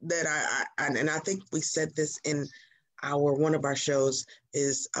did that I think we said this in one of our shows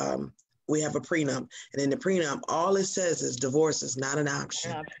is we have a prenup, and in the prenup, all it says is divorce is not an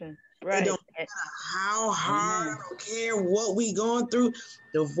option. Right. It don't matter how hard, I don't care what we going through,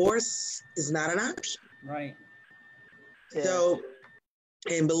 divorce is not an option. Right. So,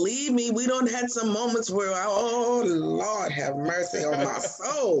 and believe me, we don't had some moments where, oh Lord, have mercy on my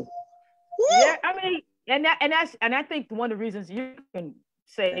soul. Woo! Yeah, I mean, and I think one of the reasons, you can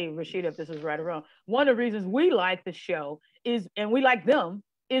say, Rasheida, if this is right or wrong, one of the reasons we like the show is, and we like them,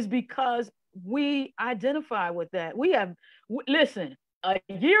 is because we identify with that. Listen, a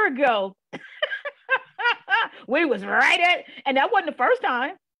year ago, we was right at, and that wasn't the first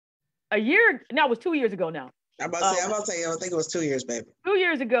time. It was 2 years ago now. I'm about to say, I think it was 2 years, baby. 2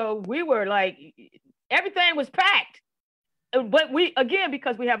 years ago, we were like, everything was packed. But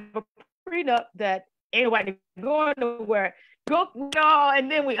because we have a prenup that ain't nobody going nowhere,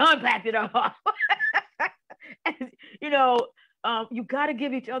 and then we unpacked it all. And, you got to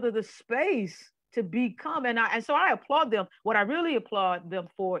give each other the space to become, and so I applaud them. What I really applaud them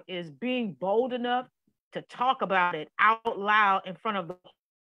for is being bold enough to talk about it out loud in front of the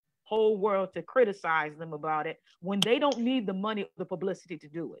whole world, to criticize them about it when they don't need the money or the publicity to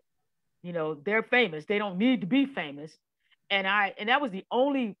do it. They're famous. They don't need to be famous. And that was the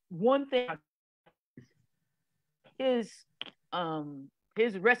only one thing, his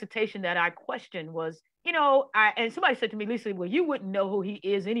recitation that I questioned was, and somebody said to me, Lisa, well, you wouldn't know who he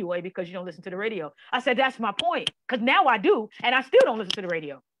is anyway because you don't listen to the radio. I said, that's my point, because now I do, and I still don't listen to the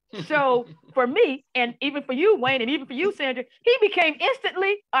radio. So for me, and even for you, Wayne, and even for you, Sandra, he became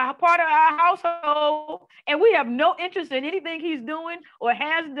instantly a part of our household, and we have no interest in anything he's doing or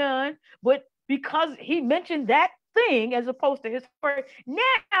has done, but because he mentioned that thing as opposed to his first,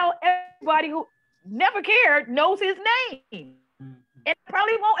 now everybody who never cared knows his name. And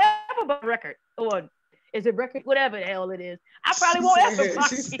probably won't ever buy a record, or is it record? Whatever the hell it is. I probably won't ever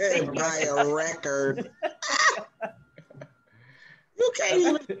buy a record. You can't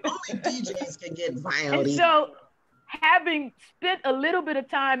even, only DJs can get vinyl. And so, having spent a little bit of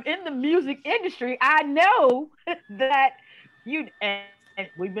time in the music industry, I know that and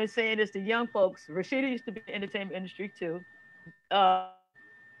we've been saying this to young folks. Rasheida used to be in the entertainment industry too.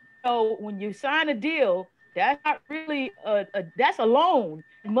 So when you sign a deal, that's not really that's a loan.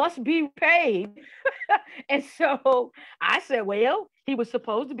 It must be paid. And so I said, well, he was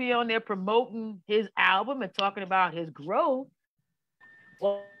supposed to be on there promoting his album and talking about his growth.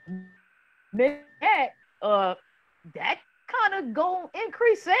 Well, that kind of gonna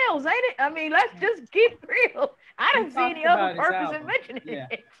increase sales, ain't it? I mean, let's just keep real. I didn't see any other purpose in mentioning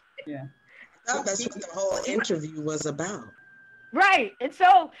it. Yeah. That's what the whole interview was about. Right. And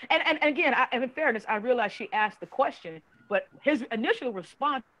so, and again, in fairness, I realized she asked the question, but his initial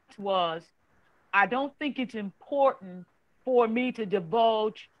response was, I don't think it's important for me to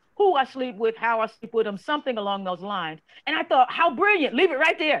divulge who I sleep with, how I sleep with them, something along those lines. And I thought, how brilliant, leave it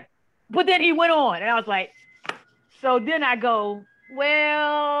right there. But then he went on, and I was like, so then I go,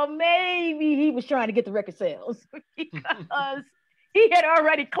 well, maybe he was trying to get the record sales because he had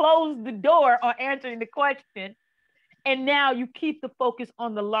already closed the door on answering the question. And now you keep the focus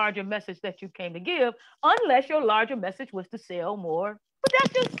on the larger message that you came to give, unless your larger message was to sell more. But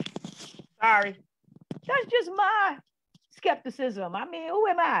that's just my skepticism. I mean, who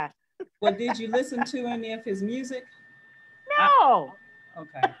am I? Well, did you listen to any of his music? No.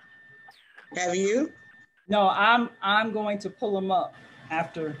 Okay. Have you? No, I'm going to pull him up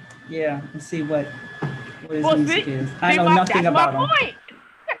after, and see what his music is. I know nothing about him. Point.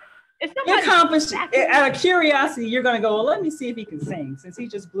 Out of curiosity, you're going to go, well, let me see if he can sing, since he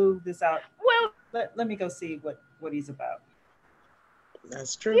just blew this out. Well, let me go see what he's about.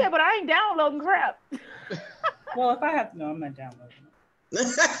 That's true. Yeah, but I ain't downloading crap. Well, if I have to know, I'm not downloading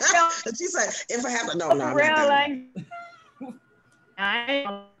it. She said, if I have to know, no, I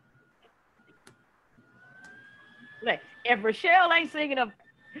ain't. Like, if Rochelle ain't singing up,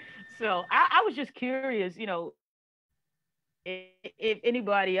 so I was just curious, if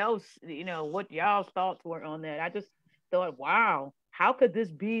anybody else, what y'all's thoughts were on that. I just thought, wow, how could this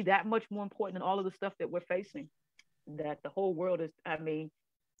be that much more important than all of the stuff that we're facing? That the whole world is,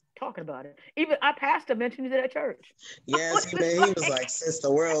 talking about it. Even our pastor mentioned it at church. Yes, he was like, since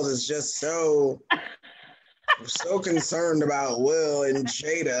the world is just so concerned about Will and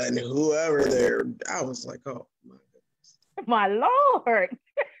Jada and whoever there, I was like, oh my goodness. My Lord.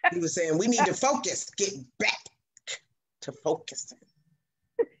 He was saying, we need to focus, get back to focusing.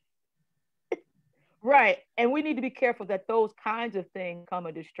 Right. And we need to be careful that those kinds of things come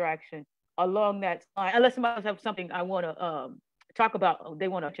a distraction along that line. Unless somebody else have something I want to talk about, they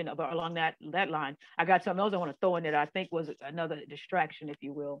want to mention about along that line. I got something else I want to throw in there that I think was another distraction, if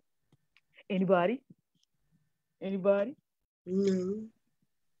you will. Anybody? Anybody? No.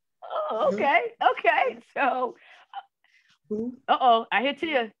 Oh, okay. Okay. So, uh-oh, I hear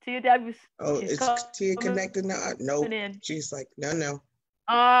Tia. Tia Davis. Oh, is Tia connected now? No. Nope. She's like, no.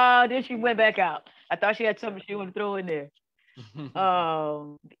 Then she went back out. I thought she had something she wanted to throw in there.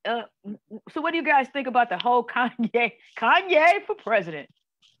 So what do you guys think about the whole Kanye for president?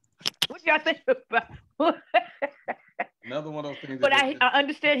 What do y'all think about? Another one of those things. But I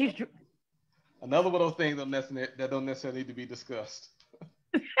understand he's another one of those things that don't necessarily need to be discussed.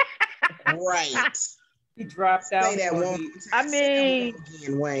 Right. He dropped out. Say that one. I mean,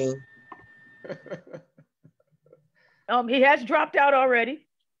 again, Wayne. He has dropped out already.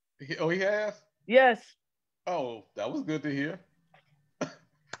 He has? Yes. Oh, that was good to hear.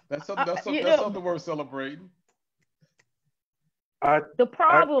 That's something worth celebrating. The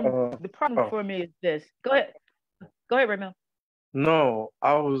problem for me is this. Go ahead, Raymond. No,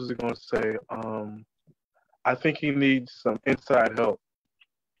 I was going to say, I think he needs some inside help.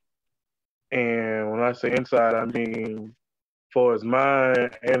 And when I say inside, I mean for his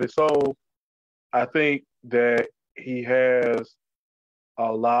mind and his soul. I think that he has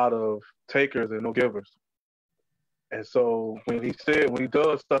a lot of takers and no givers. And so when he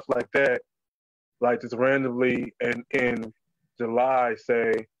does stuff like that, like just randomly and in July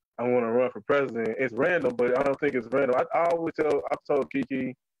say, I want to run for president, it's random, but I don't think it's random. I've told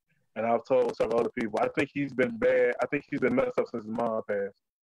Kiki and I've told several other people, I think he's been bad. I think he's been messed up since his mom passed.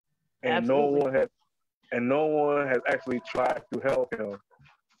 And no one has actually tried to help him.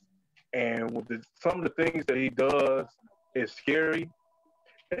 And with some of the things that he does is scary.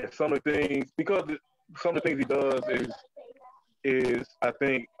 And some of the things he does is I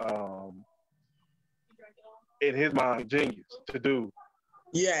think in his mind genius to do.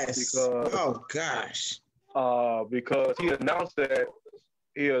 Yes. Because, because he announced that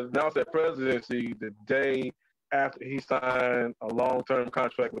presidency the day after he signed a long-term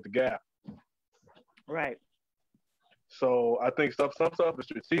contract with the Gap. Right. So I think some stuff is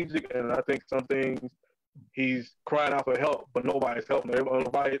strategic, and I think some things he's crying out for help, but nobody's helping.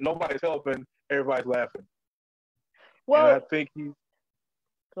 Nobody's helping. Everybody's laughing. Well, and I think he's.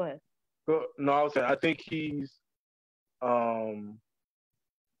 Go ahead. No, I was saying I think he's. I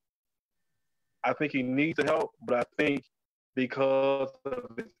think he needs the help, but I think because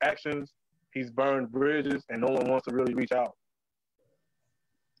of his actions, he's burned bridges, and no one wants to really reach out.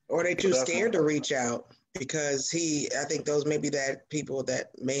 Or they're too scared to reach out because I think those may be that people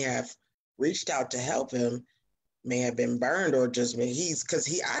that may have reached out to help him may have been burned or just I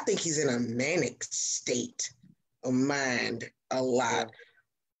think he's in a manic state of mind a lot.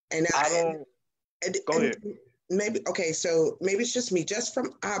 And go ahead. So maybe it's just me, just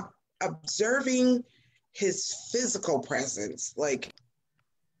from observing his physical presence, like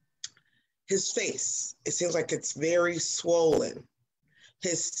his face, it seems like it's very swollen.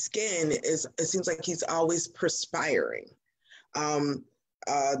 His skin it seems like he's always perspiring. The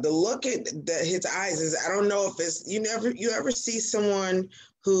look at his eyes is, I don't know if it's, you ever see someone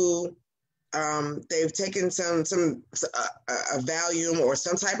who they've taken a Valium or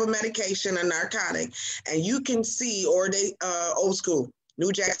some type of medication, a narcotic, and you can see, or they old school,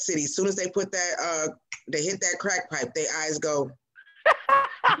 New Jack City, as soon as they put that, they hit that crack pipe, their eyes go.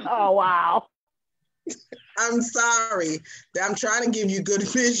 Oh, wow. I'm sorry. I'm trying to give you good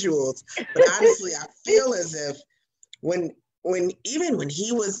visuals, but honestly, I feel as if even when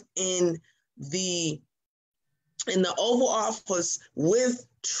he was in the Oval Office with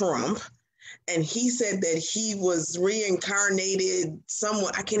Trump, and he said that he was reincarnated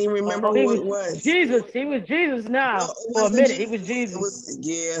someone, I can't even remember who it was. Jesus, he was Jesus now. No, for a minute, he was Jesus.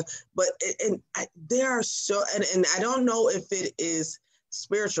 But there are and I don't know if it is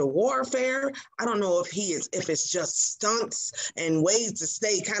spiritual warfare. I don't know if it's just stunts and ways to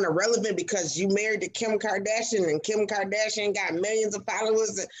stay kind of relevant because you married to Kim Kardashian and Kim Kardashian got millions of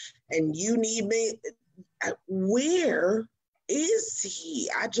followers and you need me. Where is he?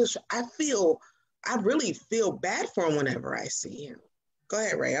 I really feel bad for him whenever I see him. Go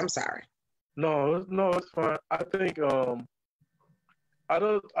ahead, Ray. I'm sorry. No, it's fine. I think I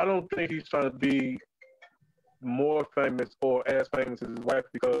don't think he's trying to be more famous or as famous as his wife,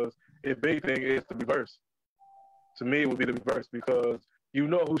 because if anything, it's the reverse. To me, it would be the reverse, because you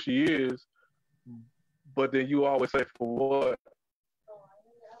know who she is, but then you always say, for what?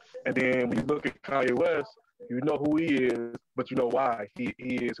 And then when you look at Kanye West, you know who he is, but you know why he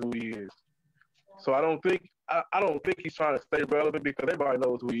is who he is. So I don't think he's trying to stay relevant because everybody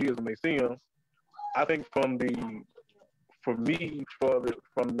knows who he is when they see him. I think from the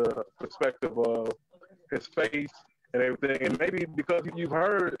perspective of his face and everything, and maybe because you've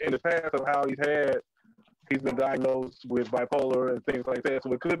heard in the past of how he's been diagnosed with bipolar and things like that.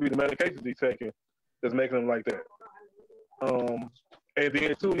 So it could be the medications he's taking that's making him like that. And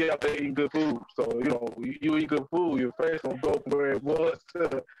then too, he out there eating good food. So you eat good food, your face gonna go from where it was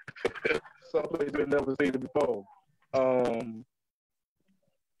to someplace you've never seen it before.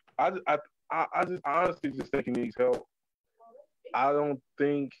 I honestly just think he needs help. I don't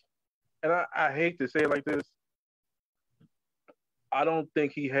think, and I hate to say it like this, I don't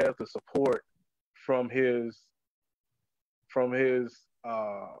think he has the support from his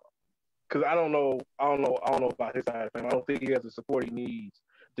because I don't know about his side of things. I don't think he has the support he needs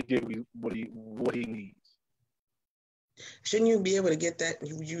to give what he needs. Shouldn't you be able to get that?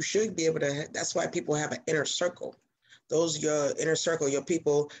 You should be able to. That's why people have an inner circle. Those your inner circle, your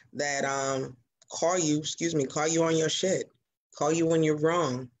people that call you on your shit, call you when you're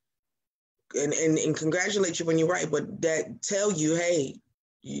wrong, and congratulate you when you're right, but that tell you, hey,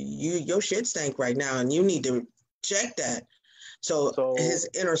 your shit stank right now, and you need to check that. So his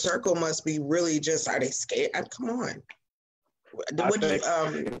inner circle must be really just, are they scared? Come on.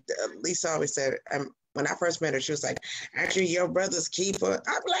 Lisa always said, when I first met her, she was like, actually, your brother's keeper.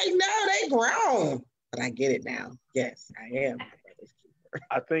 I'm like, no, they grown. But I get it now. Yes, I am my brother's keeper.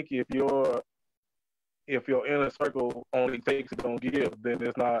 I think if your inner circle only takes, it don't give, then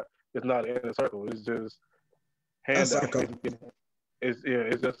it's not an inner circle. It's just a circle. It's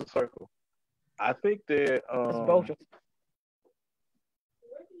just a circle. I think that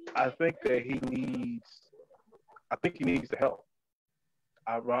he needs the help.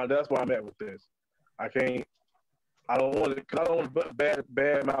 That's where I'm at with this. I don't want to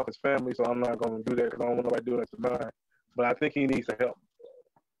bad mouth his family, so I'm not going to do that because I don't want nobody doing that to mine. But I think he needs the help.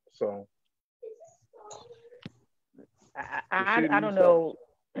 So I don't know.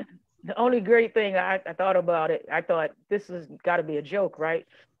 The only great thing I thought about it, I thought this has got to be a joke, right?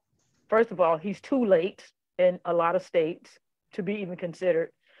 First of all, he's too late in a lot of states to be even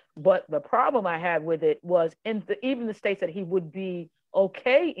considered. But the problem I had with it was even the states that he would be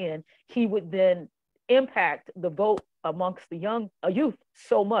okay in, he would then impact the vote amongst the youth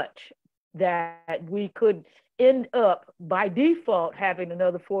so much that we could end up by default having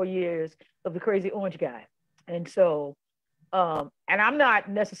another 4 years of the crazy orange guy. And so, and I'm not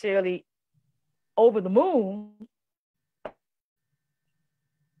necessarily over the moon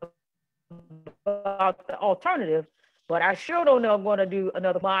about the alternative, but I sure don't know I'm going to do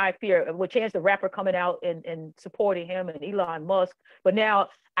another. My fear with Chance the Rapper coming out and supporting him and Elon Musk. But now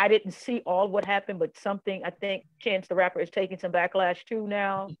I didn't see all what happened, but something, I think Chance the Rapper is taking some backlash too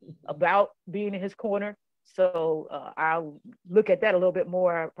now about being in his corner. So I'll look at that a little bit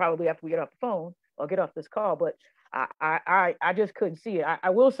more probably after we get off the phone or get off this call. But I just couldn't see it. I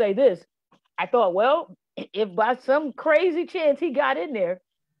will say this. I thought, well, if by some crazy chance he got in there,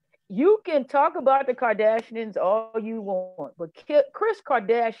 you can talk about the Kardashians all you want, but Kris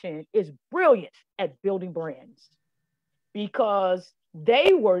Kardashian is brilliant at building brands because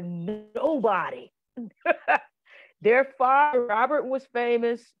they were nobody. Their father, Robert, was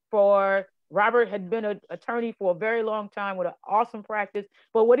famous for, Robert had been an attorney for a very long time with an awesome practice,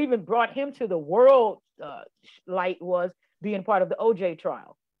 but what even brought him to the world light was being part of the OJ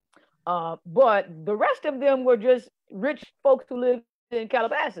trial. But the rest of them were just rich folks who lived in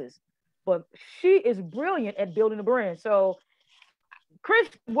Calabasas. But she is brilliant at building a brand. So Kris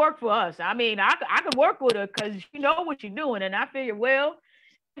worked for us. I mean, I could work with her because you know what you're doing. And I figured, well,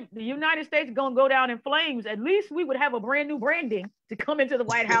 the United States is going to go down in flames. At least we would have a brand new branding to come into the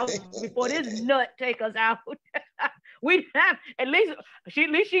White House before this nut take us out. We'd have, at least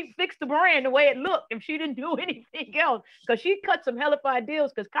she fixed the brand the way it looked if she didn't do anything else. Because she cut some hellified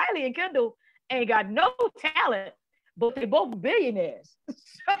deals because Kylie and Kendall ain't got no talent, but they both billionaires.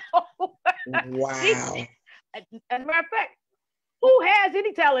 So, wow. As a matter of fact, who has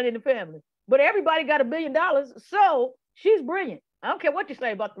any talent in the family? But everybody got $1 billion. So she's brilliant. I don't care what you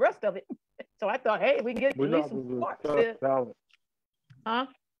say about the rest of it. So I thought, hey, we can get at least some sparks there. Talent. Huh?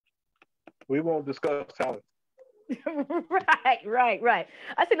 We won't discuss talent. Right.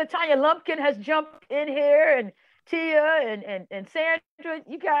 I see Latanya Lumpkin has jumped in here, and Tia and Sandra.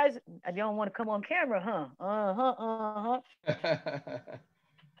 You guys, you don't want to come on camera, huh?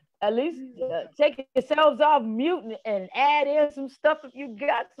 At least take yourselves off mute and add in some stuff if you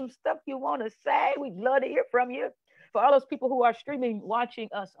got some stuff you want to say. We'd love to hear from you. For all those people who are streaming, watching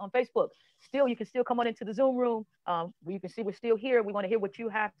us on Facebook, you can still come on into the Zoom room. You can see we're still here. We want to hear what you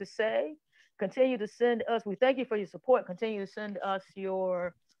have to say. continue to send us. We thank you for your support. Continue to send us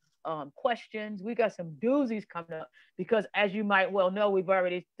your questions. We got some doozies coming up because, as you might well know, we've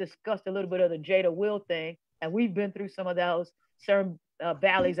already discussed a little bit of the Jada Will thing, and we've been through some of those certain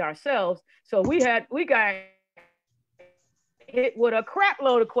valleys ourselves. So we got hit with a crap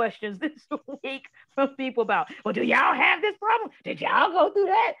load of questions this week from people about, well, do y'all have this problem? Did y'all go through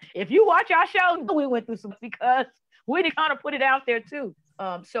that? If you watch our show, we went through some because we did kind of put it out there too.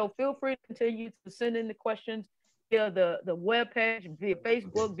 So feel free to continue to send in the questions via the webpage, via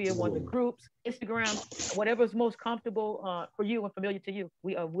Facebook, via one of the groups, Instagram, whatever is most comfortable for you and familiar to you.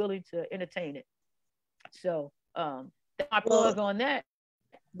 We are willing to entertain it. So that's my plug on that.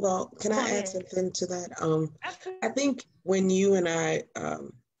 Well, can I add something to that? I think when you and I,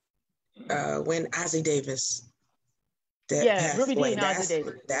 when Ozzie Davis passed Ruby away, D and Ozzie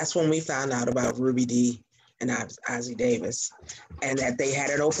Davis. That's when we found out about Ruby D and Ozzie Davis, and that they had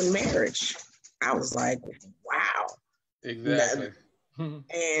an open marriage. I was like, wow. Exactly.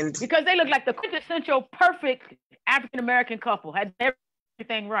 And because they look like the quintessential perfect African-American couple, had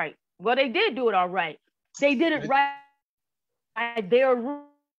everything right. Well, they did do it all right. They did it right by their rules,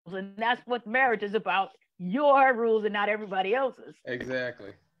 and that's what marriage is about. Your rules and not everybody else's.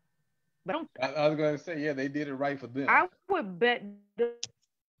 Exactly. But I was going to say, yeah, they did it right for them. I would bet.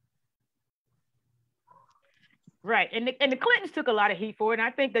 Right, and the Clintons took a lot of heat for it, and I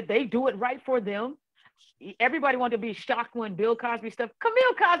think that they do it right for them. Everybody wanted to be shocked when Bill Cosby stuff.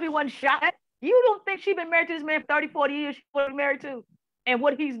 Camille Cosby wasn't shocked. You don't think she's been married to this man for 30, 40 years? She was married to, and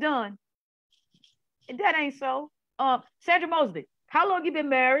what he's done. And that ain't so. Sandra Mosley, how long you been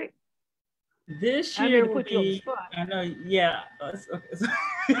married? This year will be, I know, yeah.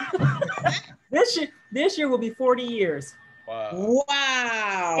 This year will be 40 years.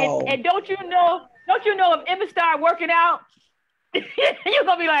 Wow. And don't you know if Emma start working out, you're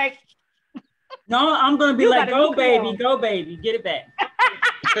gonna be like, no, I'm gonna be like, go baby, get it back.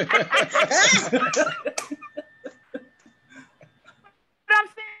 But I'm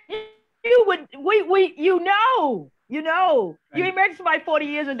saying you would you ain't married to somebody 40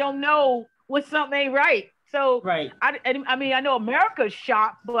 years and don't know when something ain't right. So right. I mean, I know America's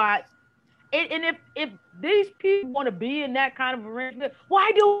shocked, but if these people want to be in that kind of arrangement, why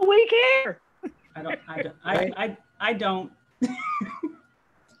do we care? I don't.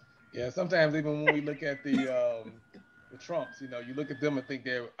 Yeah, sometimes even when we look at the Trumps, you look at them and think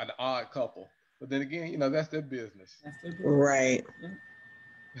they're an odd couple, but then again, that's their business. Right.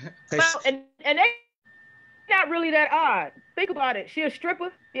 Well, and they not really that odd. Think about it. She a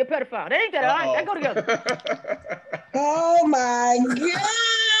stripper, he a pedophile. They ain't that odd. They go together. Oh my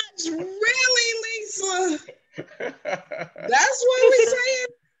gosh! Really, Lisa? That's what we're saying.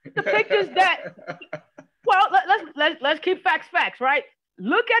 The pictures that. Well, let's keep facts, right?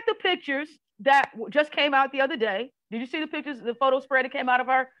 Look at the pictures that just came out the other day. Did you see the pictures? The photo spread that came out of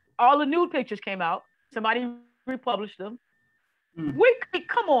her. All the nude pictures came out. Somebody republished them.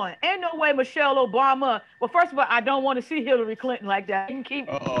 Come on, ain't no way Michelle Obama. Well, first of all, I don't want to see Hillary Clinton like that. You can keep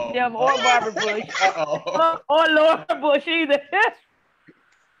them or Barbara Bush or Laura Bush either.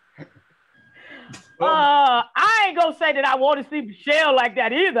 I ain't gonna say that I want to see Michelle like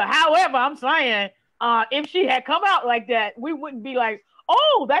that either. However, I'm saying if she had come out like that, we wouldn't be like,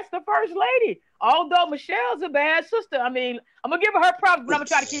 oh, that's the first lady. Although Michelle's a bad sister. I mean, I'm gonna give her props, but I'm gonna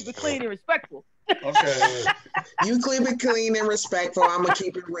try to keep it clean and respectful. Okay. You keep it clean and respectful. I'm gonna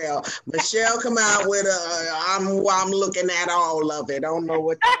keep it real. Michelle come out with I'm looking at all of it. I don't know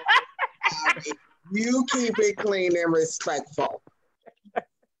what. You keep it clean and respectful.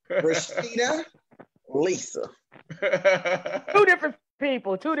 Rasheida, Lisa. Two different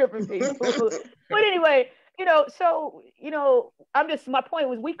people. But anyway, my point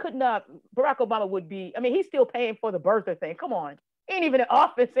was we could not. Barack Obama would be. I mean, he's still paying for the birther thing. Come on. Ain't even in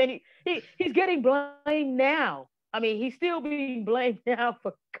office, and he's getting blamed now. I mean, he's still being blamed now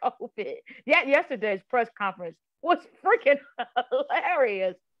for COVID. Yesterday's press conference was freaking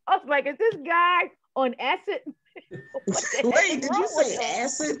hilarious. I was like, is this guy on acid? Wait, did you say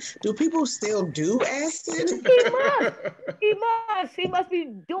acid? Do people still do acid? He must be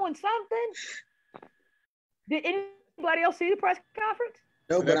doing something. Did anybody else see the press conference?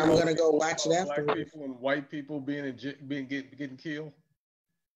 No, but I'm gonna go watch it after. Black people and white people getting killed.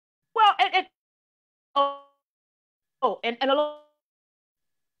 Well, and a lot.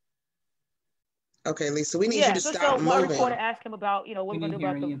 Okay, Lisa, we need you to stop moving. One reporter asked him about, what we're going to do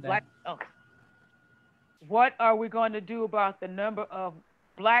about the black. What are we going to do about the number of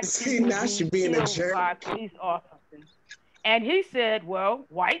black people being killed by police officers? And he said, well,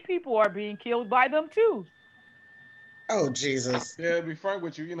 white people are being killed by them too. Oh, Jesus. Yeah, to be frank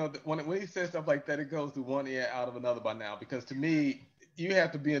with you, when he says stuff like that, it goes through one ear out of another by now. Because to me, you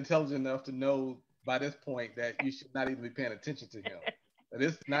have to be intelligent enough to know by this point that you should not even be paying attention to him. That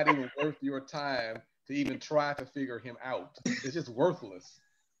it's not even worth your time to even try to figure him out. It's just worthless.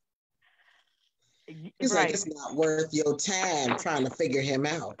 He's like, it's not worth your time trying to figure him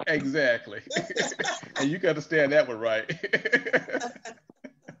out. Exactly. And you can understand that one, right?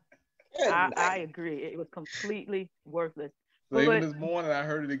 I agree. It was completely worthless. So even this morning, I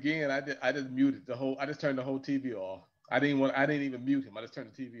heard it again. I just muted the whole. I just turned the whole TV off. I didn't even mute him. I just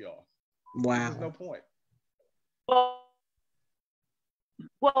turned the TV off. Wow. There's no point.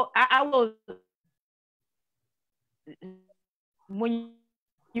 Well, I will. When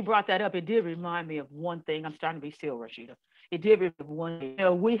you brought that up, it did remind me of one thing. I'm starting to be still, Rasheida. It did remind me of one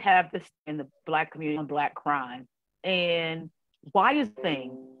thing. We have this in the Black community on Black crime, and why is the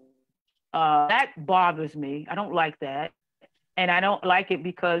thing that bothers me? I don't like that, and I don't like it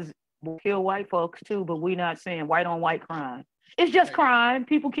because we kill white folks too, but we're not saying white on white crime. It's just crime.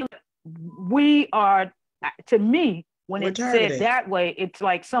 People kill. We are, to me, when it's said that way, it's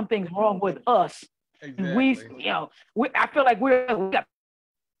like something's wrong with us. Exactly. I feel like we got.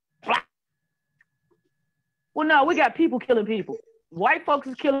 Well, no, we got people killing people. White folks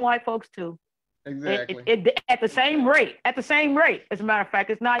is killing white folks too. Exactly. At the same rate. At the same rate. As a matter of fact,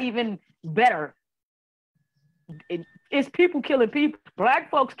 it's not even better. It's people killing people.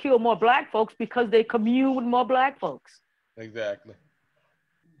 Black folks kill more Black folks because they commune with more Black folks. Exactly.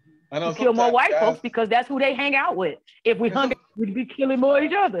 I know. Kill more white folks because that's who they hang out with. If we hung out, we'd be killing more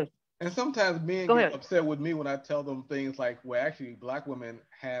each other. And sometimes men get upset with me when I tell them things like, well, actually, Black women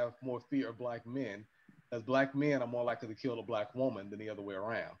have more fear of Black men, as Black men are more likely to kill a Black woman than the other way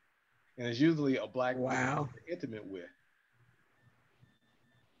around. And it's usually a Black woman they're intimate with.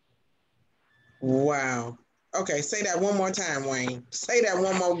 Wow. Okay, say that one more time, Wayne. Say that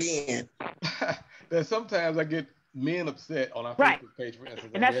one more again. That sometimes I get men upset on our Facebook page, for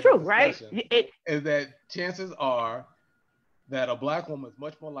instance. And that's true, right? Is that chances are that a Black woman is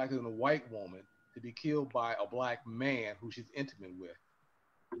much more likely than a white woman to be killed by a Black man who she's intimate with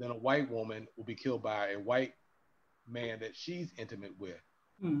than a white woman will be killed by a white man that she's intimate with.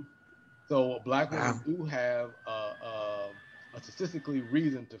 Hmm. So Black women do have a statistically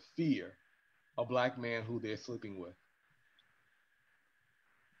reason to fear a Black man who they're sleeping with.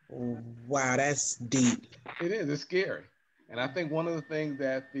 Wow, that's deep. It is. It's scary. And I think one of the things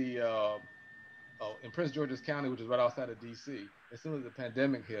that in Prince George's County, which is right outside of D.C., as soon as the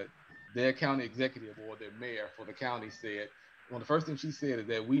pandemic hit, their county executive or their mayor for the county said, one of the first things she said is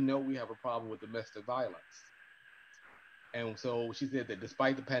that we know we have a problem with domestic violence. And so she said that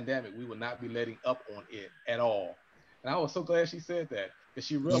despite the pandemic, we will not be letting up on it at all. And I was so glad she said that, because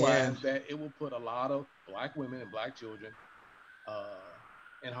she realized that it will put a lot of Black women and Black children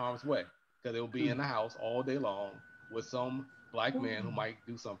in harm's way, because they will be in the house all day long with some Black man who might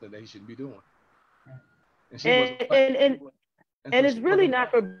do something that he shouldn't be doing. And it's really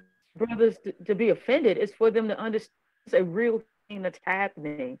not for brothers to be offended. It's for them to understand it's a real thing that's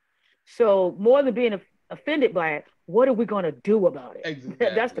happening. So more than being offended by it, what are we going to do about it? Exactly.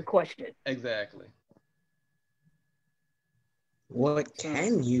 That's the question. Exactly. What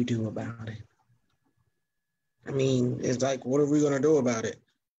can you do about it? I mean, it's like, what are we going to do about it?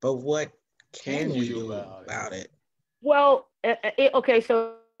 But what can we do about it? Well, okay,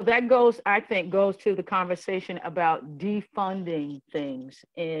 so that I think goes to the conversation about defunding things.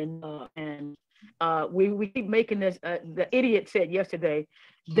 And we keep making this, the idiot said yesterday,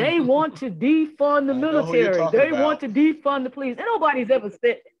 they want to defund the military. They want to defund the police. And nobody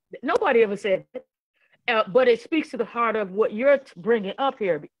ever said that. But it speaks to the heart of what you're bringing up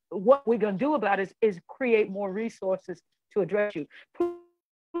here. What we're going to do about it is create more resources to address you.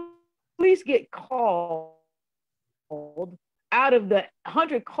 Police get called out of the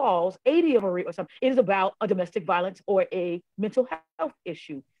 100 calls, 80 of them or something is about a domestic violence or a mental health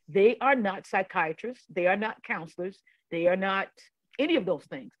issue. They are not psychiatrists. They are not counselors. They are not any of those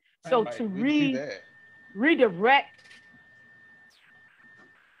things. So to redirect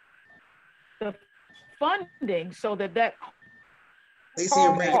the funding so that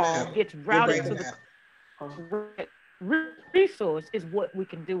call gets routed to the resource is what we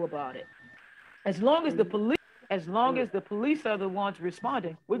can do about it. As long as the police are the ones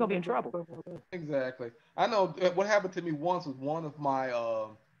responding, we're gonna be in trouble. Exactly. I know what happened to me once was one of my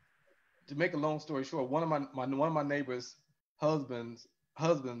to make a long story short, one of my neighbor's husbands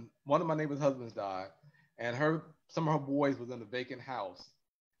died, and some of her boys was in a vacant house,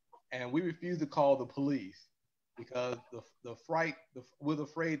 and we refused to call the police because we're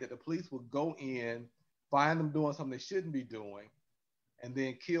afraid that the police would go in find them doing something they shouldn't be doing, and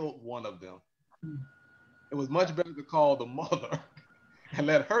then killed one of them. It was much better to call the mother and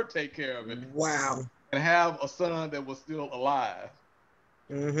let her take care of it. Wow. And have a son that was still alive.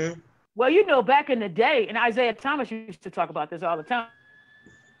 Mm-hmm. Well, you know, back in the day, and Isaiah Thomas used to talk about this all the time.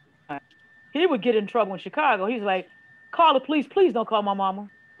 He would get in trouble in Chicago. He's like, call the police. Please don't call my mama,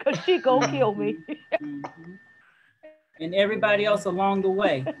 because she gonna kill me. And everybody else along the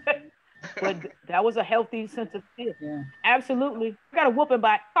way. But that was a healthy sense of fear. Yeah. Absolutely. I got a whooping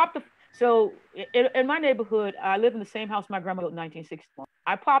by popped the. So in my neighborhood, I lived in the same house my grandma built in 1961.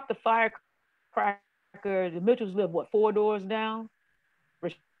 I popped the firecracker. The Mitchells lived, what, 4 doors down?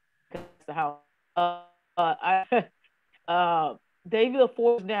 That's the house. They lived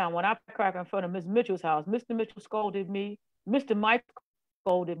 4 doors down. When I cracked in front of Miss Mitchell's house, Mr. Mitchell scolded me. Mr. Mike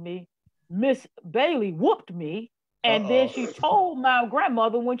scolded me. Miss Bailey whooped me. And then she told my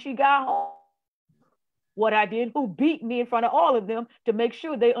grandmother when she got home what I did, who beat me in front of all of them to make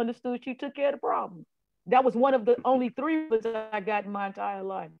sure they understood she took care of the problem. That was one of the only 3 I got in my entire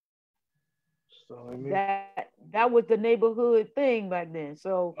life. So that was the neighborhood thing back then.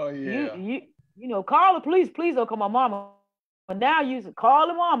 So you know, call the police. Please don't call my mama. But now you call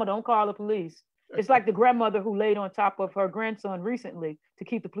the mama, don't call the police. It's like the grandmother who laid on top of her grandson recently to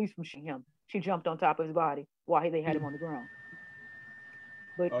keep the police from shooting him. She jumped on top of his body while they had him on the ground.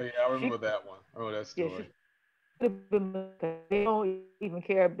 But I remember that one. I remember that story. They don't even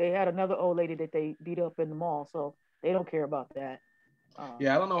care. They had another old lady that they beat up in the mall, so they don't care about that. I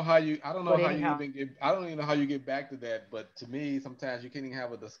don't know how you get back to that. But to me, sometimes you can't even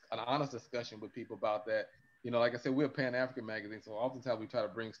have an honest discussion with people about that. You know, like I said, we're a Pan-African magazine, so oftentimes we try to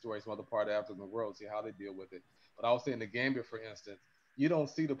bring stories from other parts of Africa in the world, see how they deal with it. But I was saying the Gambia, for instance, you don't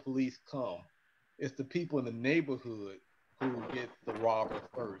see the police come. It's the people in the neighborhood who get the robber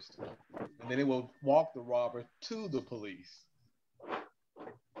first. And then they will walk the robber to the police.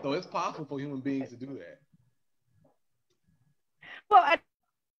 So it's possible for human beings to do that. Well,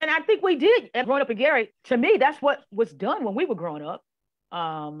 and I think we did. Growing up in Gary, to me, that's what was done when we were growing up.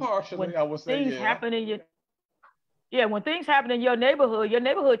 Partially, I would say, things happen in when things happen in your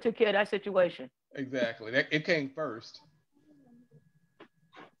neighborhood took care of that situation. Exactly. It came first.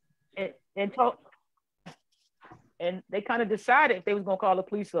 And they kind of decided if they was going to call the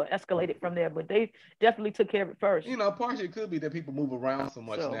police or escalate it from there, but they definitely took care of it first. You know, partially it could be that people move around so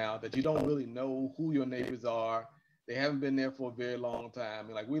much now that you don't really know who your neighbors are. They haven't been there for a very long time.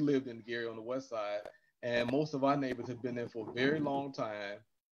 And like we lived in Gary on the west side, and most of our neighbors have been there for a very long time,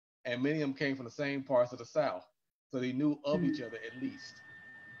 and many of them came from the same parts of the South, so they knew of each other at least.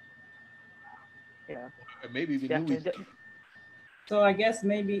 Yeah. Or maybe even knew each other. So I guess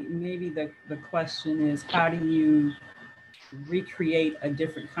maybe the question is, how do you recreate a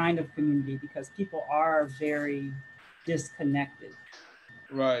different kind of community, because people are very disconnected,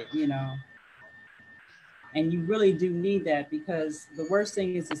 right? You know, and you really do need that, because the worst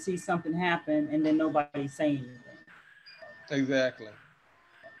thing is to see something happen and then nobody saying anything. Exactly.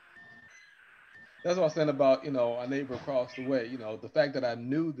 That's what I was saying about, you know, our neighbor across the way. You know, the fact that I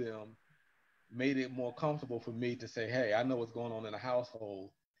knew them made it more comfortable for me to say, hey, I know what's going on in the household,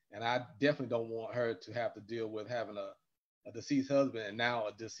 and I definitely don't want her to have to deal with having a deceased husband and now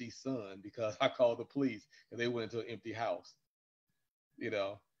a deceased son, because I called the police and they went into an empty house. You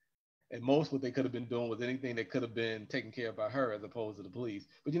know, and most what they could have been doing was anything that could have been taken care of by her as opposed to the police.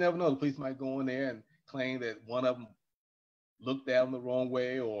 But you never know. The police might go in there and claim that one of them looked at them the wrong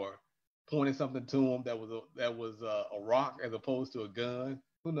way or pointed something to them that was a rock as opposed to a gun.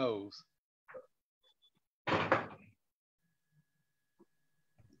 Who knows?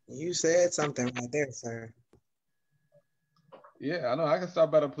 You said something right there, sir. Yeah, I know. I can stop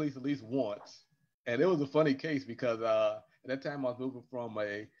by the police at least once. And it was a funny case because at that time I was moving from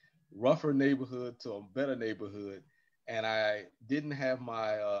a rougher neighborhood to a better neighborhood. And I didn't have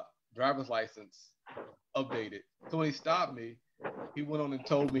my driver's license updated. So when he stopped me, he went on and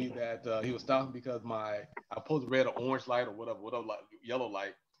told me that he was stopping because I posted red or orange light or whatever light, yellow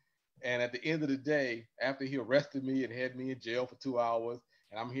light. And at the end of the day, after he arrested me and had me in jail for 2 hours,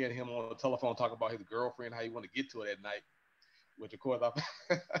 and I'm hearing him on the telephone talking about his girlfriend, how he wanted to get to it at night, which of course I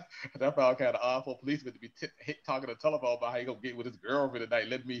found kind of odd for a policeman to be talking on the telephone about how he gonna get with his girlfriend at night.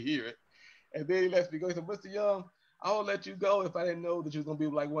 Let me hear it. And then he lets me go. He said, Mr. Young, I would let you go if I didn't know that you was gonna be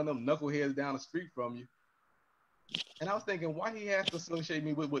like one of them knuckleheads down the street from you. And I was thinking, why he has to associate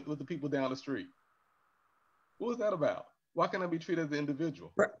me with the people down the street? What was that about? Why can't I be treated as an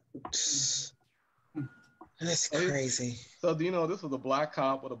individual? That's crazy. So, you know, this was a black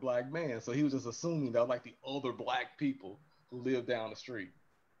cop with a black man. So he was just assuming that was like the other black people who lived down the street.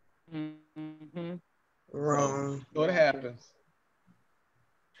 Mm-hmm. Wrong. So it happens.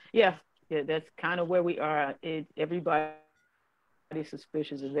 Yeah, that's kind of where we are. Everybody's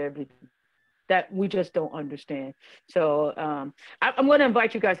suspicious of everything that we just don't understand. So I'm going to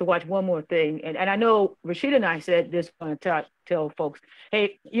invite you guys to watch one more thing. And I know Rasheida and I said this, going to tell folks,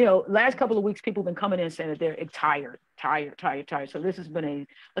 hey, last couple of weeks, people have been coming in saying that they're tired. So this has been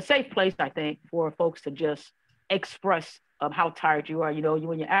a safe place, I think, for folks to just express how tired you are.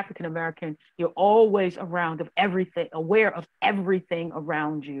 When you're African American, you're always around of everything, aware of everything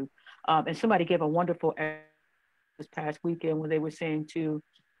around you. And somebody gave a wonderful this past weekend when they were saying to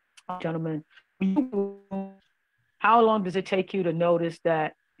gentlemen, how long does it take you to notice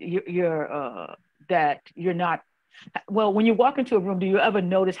that you're not, well, when you walk into a room, do you ever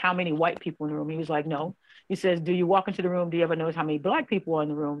notice how many white people in the room? He was like, no. He says, do you walk into the room, do you ever notice how many black people are in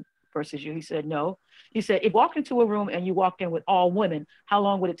the room versus you? He said, no. He said, if you walked into a room and you walked in with all women, how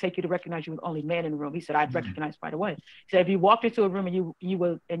long would it take you to recognize you were the only man in the room? He said, I'd recognize right away. He said, if you walked into a room and you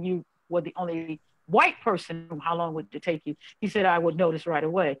were the only white person, how long would it take you? He said, I would notice right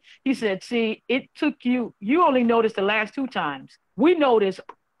away. He said, see, it took you only noticed the last 2 times. We notice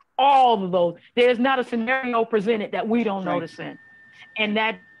all of those. There's not a scenario presented that we don't notice in. And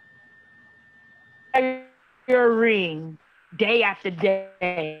that ring day after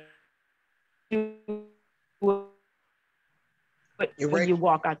day. But when you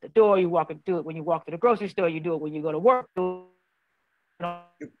walk out the door, you do it when you walk to the grocery store, you do it when you go to work,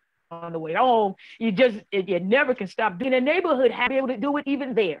 on the way home. You never can stop. Being in a neighborhood, be able to do it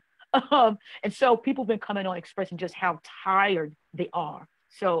even there. And so people have been coming on expressing just how tired they are.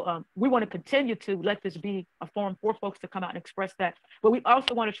 So we want to continue to let this be a forum for folks to come out and express that. But we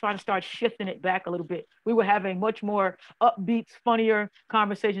also want to try to start shifting it back a little bit. We were having much more upbeat, funnier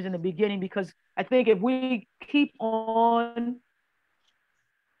conversations in the beginning, because I think if we keep on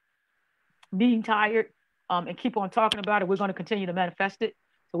being tired and keep on talking about it, we're going to continue to manifest it.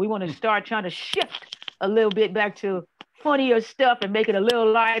 So we want to start trying to shift a little bit back to funnier stuff and make it a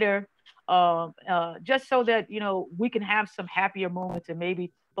little lighter, just so that, we can have some happier moments and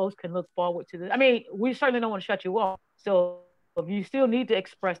maybe folks can look forward to this. I mean, we certainly don't want to shut you off. So if you still need to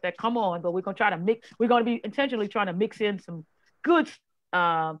express that, come on. But we're going to be intentionally trying to mix in some good,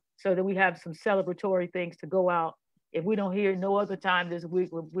 so that we have some celebratory things to go out. If we don't hear no other time this week,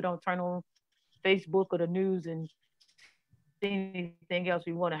 we don't turn on Facebook or the news and anything else,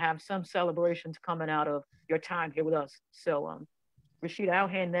 we want to have some celebrations coming out of your time here with us. So Rasheida, I'll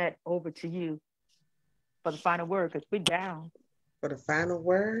hand that over to you for the final word, because we're down. For the final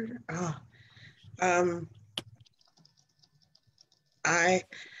word,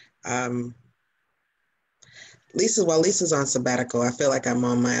 Lisa's on sabbatical. I feel like I'm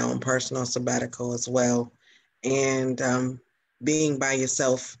on my own personal sabbatical as well. And being by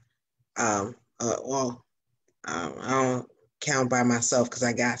yourself, I don't count by myself because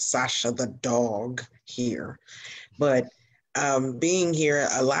I got Sasha the dog here. But being here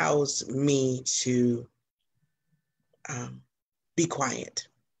allows me to be quiet,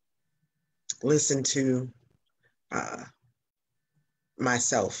 listen to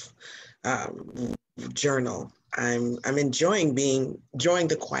myself, journal. I'm enjoying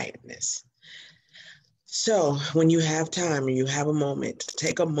the quietness. So when you have time and you have a moment,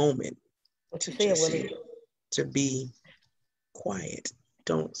 take a moment to be quiet.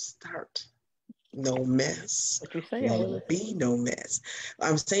 Don't start no mess. What you saying, Willis? Be no mess.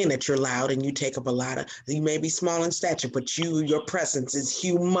 I'm saying that you're loud and you take up a lot of, you may be small in stature, but your presence is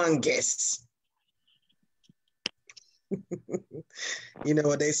humongous. You know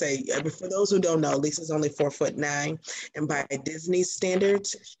what they say, for those who don't know, Lisa's only 4'9", and by Disney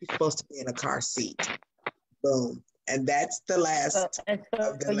standards, she's supposed to be in a car seat. Boom. And that's the last. So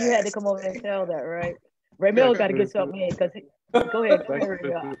you had to come over and tell that, right? Ray Mills got to get something in, because go ahead.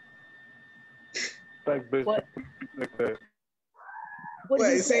 Thanks, Bishop.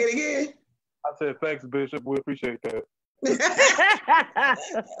 Wait, say it again. I said, thanks, Bishop. We appreciate that.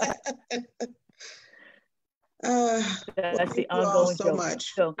 That's the ongoing so joke.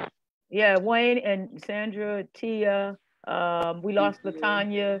 Much. So, yeah, Wayne and Sandra, Tia, we lost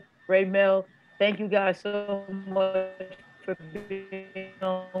Latanya, Ray Mel. Thank you guys so much for being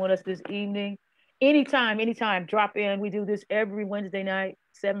on with us this evening. Anytime, drop in. We do this every Wednesday night,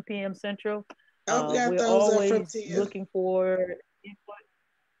 7 p.m. Central. We're always looking for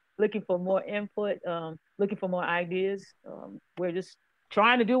more input, looking for more ideas. We're just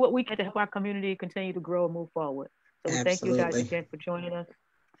trying to do what we can to help our community continue to grow and move forward. So thank you guys again for joining us.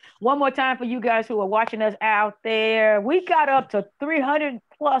 One more time for you guys who are watching us out there. We got up to 300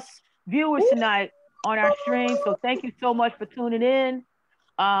 plus viewers tonight on our stream. So thank you so much for tuning in.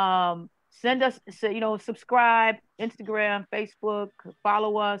 send us, subscribe, Instagram, Facebook,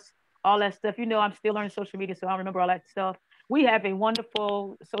 follow us, all that stuff. I'm still learning social media, so I don't remember all that stuff. We have a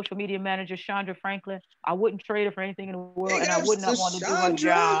wonderful social media manager, Chandra Franklin. I wouldn't trade her for anything in the world, and I would not want to do her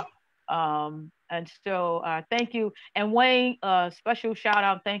job. And so thank you. And Wayne, special shout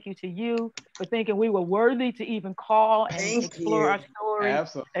out, thank you to you for thinking we were worthy to even call and explore our story.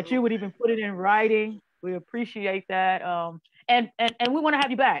 Absolutely. That you would even put it in writing. We appreciate that. And we want to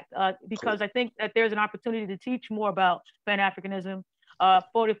have you back because I think that there's an opportunity to teach more about Pan-Africanism.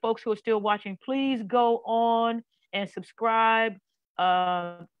 For the folks who are still watching, please go on and subscribe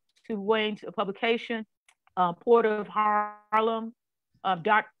to Wayne's publication, Port of Harlem.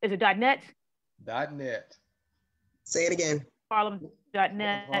 Is it .net? .net. Say it again.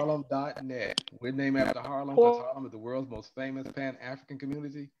 Harlem.net. Harlem.net. We're named after Harlem because Harlem is the world's most famous Pan-African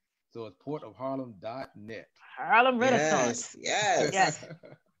community. So it's portofharlem.net. Harlem Renaissance. Yes.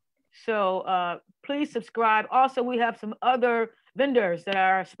 So please subscribe. Also, we have some other vendors that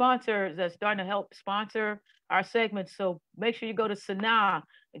are sponsors that's starting to help sponsor our segments. So make sure you go to Sanaa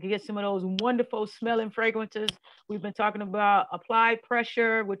and get some of those wonderful smelling fragrances. We've been talking about applied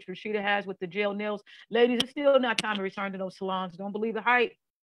pressure, which Rasheida has with the gel nails. Ladies, it's still not time to return to those salons. Don't believe the hype.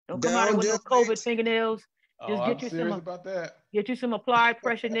 Don't come out of with no COVID fingernails. Just get you some applied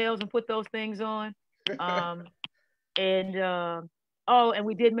pressure nails and put those things on. And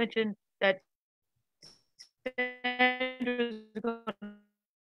we did mention that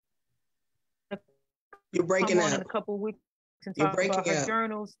you're breaking up in a couple of weeks and talk about her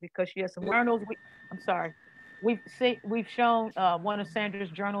journals because she has some journals. I'm sorry. We've shown one of Sandra's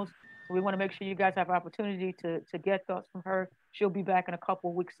journals. So we want to make sure you guys have an opportunity to get thoughts from her. She'll be back in a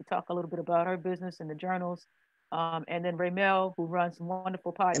couple of weeks to talk a little bit about her business and the journals. And then Raymel, who runs some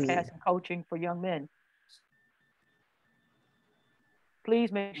wonderful podcasts and coaching for young men.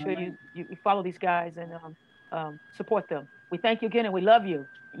 Please make sure you follow these guys and support them. We thank you again and we love you.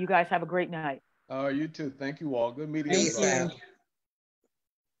 You guys have a great night. You too. Thank you all. Good meeting you. You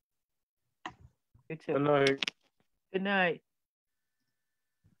too. Good night. Good night.